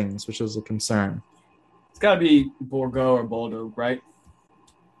certain things, which is a concern. It's got to be Bourgault or Bolduc, right?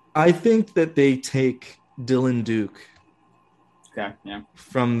 I think that they take Dylan Duke Okay, yeah.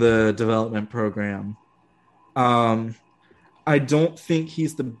 from the development program. I don't think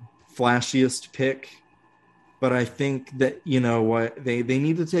he's the flashiest pick, but I think that, you know what, they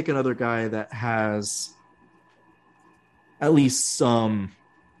need to take another guy that has at least some,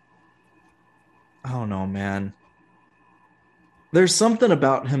 I don't know, man. There's something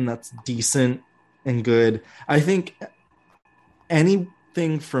about him that's decent and good. I think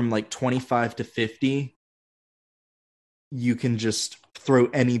anything from like 25 to 50, you can just throw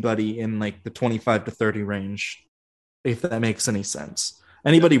anybody in like the 25 to 30 range, if that makes any sense.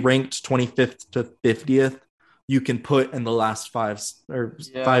 Anybody ranked 25th to 50th, you can put in the last 5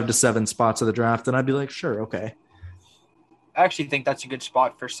 to 7 spots of the draft, and I'd be like, sure, okay. I actually think that's a good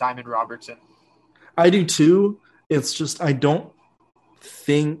spot for Simon Robertson. I do too. It's just I don't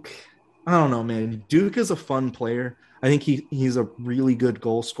know, man. Duke is a fun player. I think he's a really good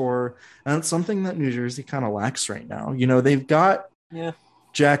goal scorer, and it's something that New Jersey kind of lacks right now. You know, they've got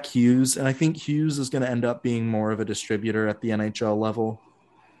Jack Hughes, and I think Hughes is going to end up being more of a distributor at the NHL level.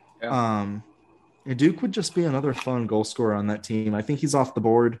 Yeah. Duke would just be another fun goal scorer on that team. I think he's off the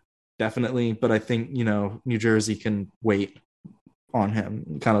board, definitely, but I think, you know, New Jersey can wait on him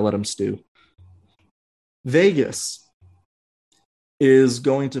and kind of let him stew. Vegas is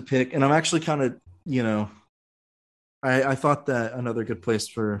going to pick, and I'm actually kind of, you know, I thought that another good place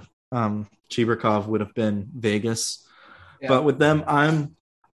for Chibrikov would have been Vegas, but with them,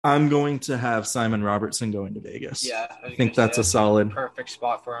 I'm going to have Simon Robertson going to Vegas. Yeah, I think that's a solid, perfect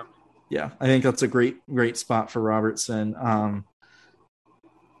spot for him. Yeah, I think that's a great spot for Robertson.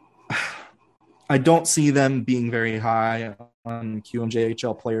 I don't see them being very high on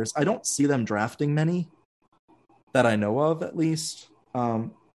QMJHL players. I don't see them drafting many. that I know of, at least.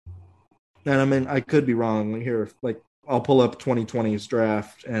 And I mean, I could be wrong here. Like, I'll pull up 2020's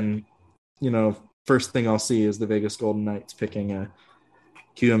draft, and first thing I'll see is the Vegas Golden Knights picking a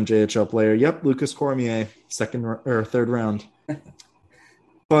QMJHL player. Yep, Lucas Cormier, second or third round.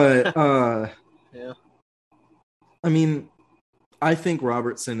 But yeah, I mean, I think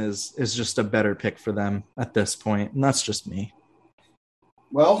Robertson is just a better pick for them at this point, and that's just me.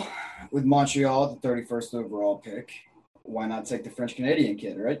 Well, with Montreal at the 31st overall pick, why not take the French Canadian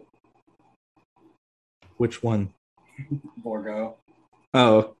kid, right? Which one? Borgo.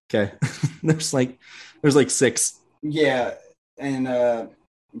 Oh, okay. there's like 6. Yeah, and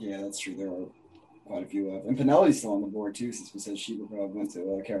yeah, that's true. There are quite a few of, and Pinelli's still on the board too, since we said Sheba probably went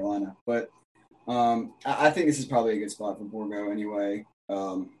to Carolina. But I think this is probably a good spot for Borgo anyway.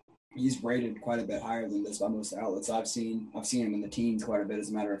 He's rated quite a bit higher than this by most outlets I've seen. I've seen him in the teens quite a bit, as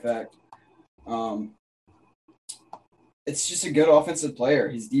a matter of fact. It's just a good offensive player.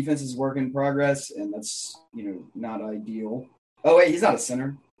 His defense is work in progress, and that's not ideal. Oh wait, he's not a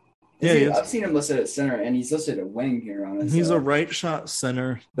center. I've seen him listed at center, and he's listed at wing here on his. He's a right shot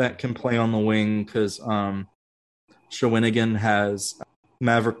center that can play on the wing because Shawinigan has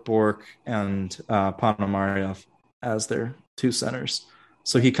Maverick Bork and Ponomarev as their 2 centers.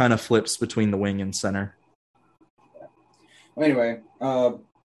 So he kind of flips between the wing and center. Well, anyway,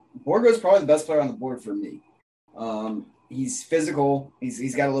 Borgo's probably the best player on the board for me. He's physical.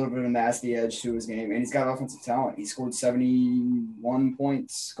 He's got a little bit of a nasty edge to his game, and he's got offensive talent. He scored 71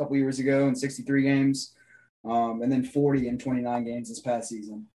 points a couple years ago in 63 games, and then 40 in 29 games this past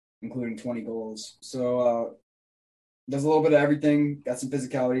season, including 20 goals. So does a little bit of everything, got some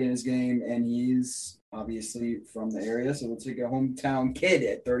physicality in his game, and he's obviously from the area, so we'll take a hometown kid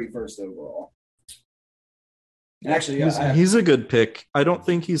at 31st overall. Actually, he's a good pick. I don't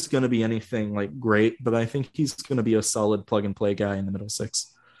think he's going to be anything like great, but I think he's going to be a solid plug and play guy in the middle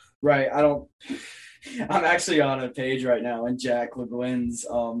 6. Right. I'm actually on a page right now, and Jack Le Guin's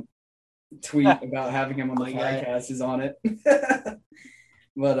tweet about having him on the podcast is on it.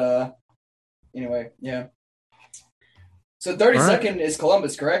 But anyway, yeah. So 32nd is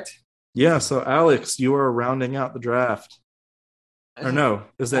Columbus, correct? Yeah. So Alex, you are rounding out the draft. Or no,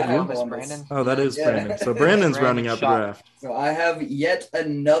 is that you? Brandon? Oh, that is Brandon. So Brandon's rounding out the draft. So I have yet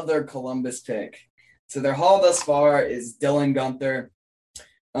another Columbus pick. So their haul thus far is Dylan Gunther.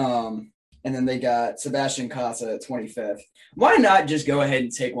 And then they got Sebastian Casa at 25th. Why not just go ahead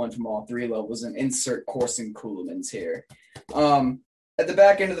and take one from all 3 levels and insert Corson Ceulemans here? At the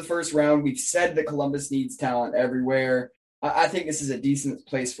back end of the first round, we've said that Columbus needs talent everywhere. I think this is a decent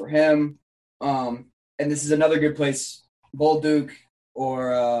place for him. And this is another good place. Bolduc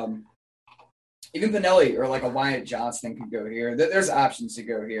or even Pinelli or like a Wyatt Johnston could go here. There's options to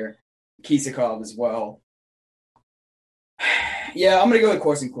go here. Kisakov as well. Yeah, I'm going to go with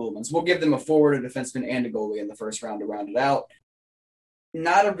Corson Ceulemans. We'll give them a forward, a defenseman, and a goalie in the first round to round it out.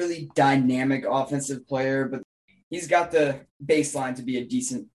 Not a really dynamic offensive player, but he's got the baseline to be a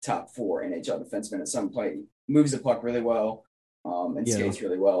decent top 4 NHL defenseman at some point. Moves the puck really well and skates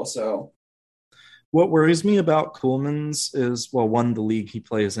really well. So what worries me about Ceulemans is, well, 1, the league he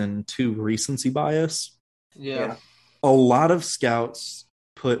plays in, 2, recency bias. Yeah. A lot of scouts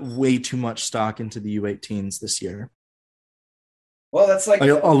put way too much stock into the U18s this year. Well, that's like a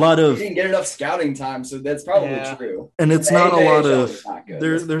lot of he didn't get enough scouting time, so that's probably true. And it's not a lot of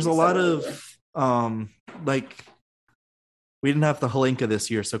there's a lot of like we didn't have the Holinka this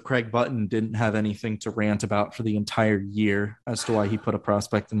year, so Craig Button didn't have anything to rant about for the entire year as to why he put a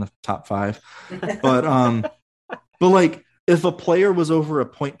prospect in the top 5. But like if a player was over a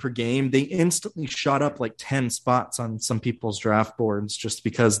point per game, they instantly shot up like 10 spots on some people's draft boards just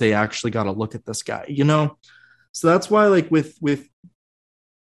because they actually got to look at this guy, So that's why, like with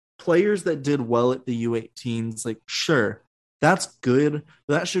players that did well at the U18s, like sure, that's good.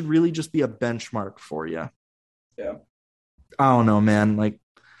 But that should really just be a benchmark for you. Yeah. I don't know, man. Like,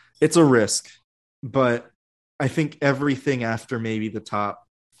 it's a risk, but I think everything after maybe the top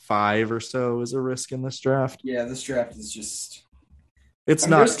 5 or so is a risk in this draft. Yeah, this draft is just. It's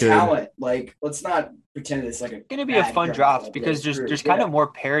not there's good. Talent. Like, let's not pretend it's like going to be a fun draft because there's kind of more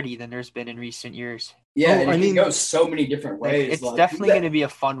parity than there's been in recent years. Yeah, and it can go so many different ways. It's definitely going to be a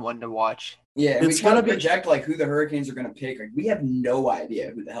fun one to watch. Yeah, and it's going to project like who the Hurricanes are going to pick. Like, we have no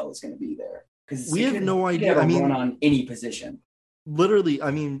idea who the hell is going to be there. We have no idea. I mean, on any position. Literally,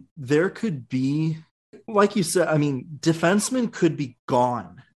 I mean, there could be, like you said, I mean, defensemen could be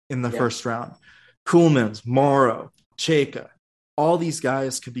gone in the first round. Ceulemans, Morrow, Chayka, all these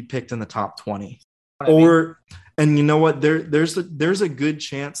guys could be picked in the top 20. And you know what? There's a good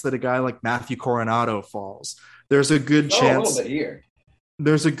chance that a guy like Matthew Coronado falls. there's a good A chance. little bit here.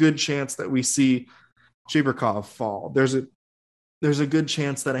 There's a good chance that we see Chibrikov fall. There's a good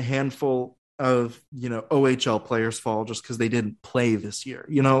chance that a handful of, OHL players fall just because they didn't play this year.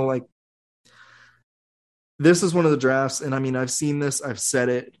 Like, this is one of the drafts, and I mean, I've seen this, I've said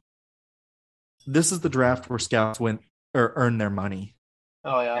it. This is the draft where scouts win or earn their money.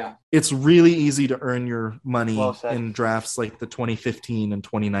 Oh, yeah. It's really easy to earn your money Well said. in drafts like the 2015 and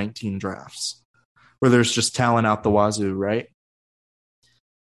 2019 drafts, where there's just talent out the wazoo, right?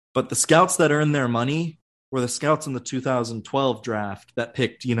 But the scouts that earn their money were the scouts in the 2012 draft that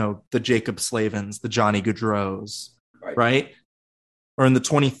picked, the Jacob Slavins, the Johnny Gaudreaus, right? Or in the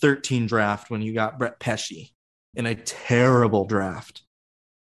 2013 draft when you got Brett Pesce in a terrible draft.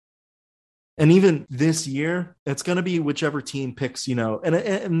 And even this year, it's going to be whichever team picks,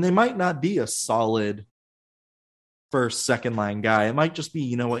 and they might not be a solid first, second line guy. It might just be,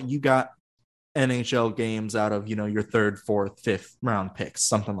 you got NHL games out of, your third, fourth, fifth round picks,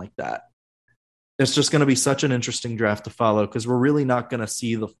 something like that. It's just going to be such an interesting draft to follow because we're really not going to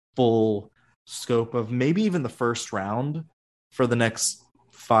see the full scope of maybe even the first round for the next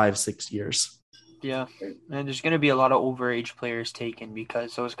 5-6 years. Yeah, and there's going to be a lot of overage players taken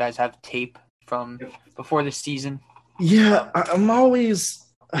because those guys have tape from before the season. Yeah,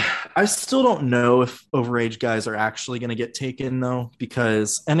 I still don't know if overage guys are actually going to get taken, though,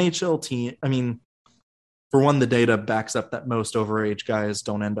 because NHL team, I mean, for one, the data backs up that most overage guys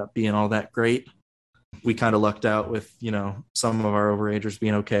don't end up being all that great. We kind of lucked out with, some of our overagers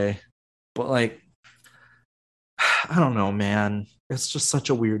being okay. But, I don't know, man. It's just such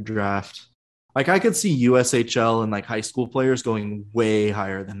a weird draft. I could see USHL and, high school players going way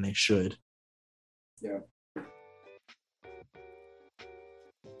higher than they should. Yeah.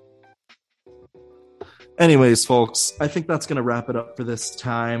 Anyways, folks, I think that's going to wrap it up for this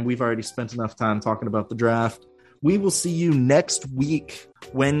time. We've already spent enough time talking about the draft. We will see you next week,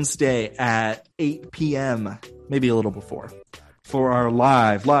 Wednesday at 8 p.m., maybe a little before, for our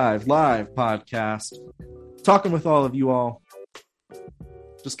live podcast. Talking with all of you all.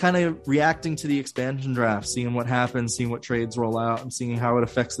 Just kind of reacting to the expansion draft, seeing what happens, seeing what trades roll out, and seeing how it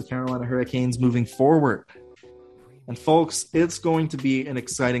affects the Carolina Hurricanes moving forward. And folks, it's going to be an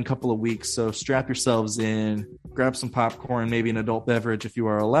exciting couple of weeks, so strap yourselves in, grab some popcorn, maybe an adult beverage if you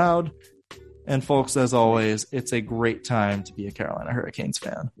are allowed. And folks, as always, it's a great time to be a Carolina Hurricanes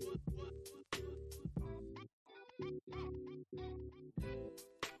fan.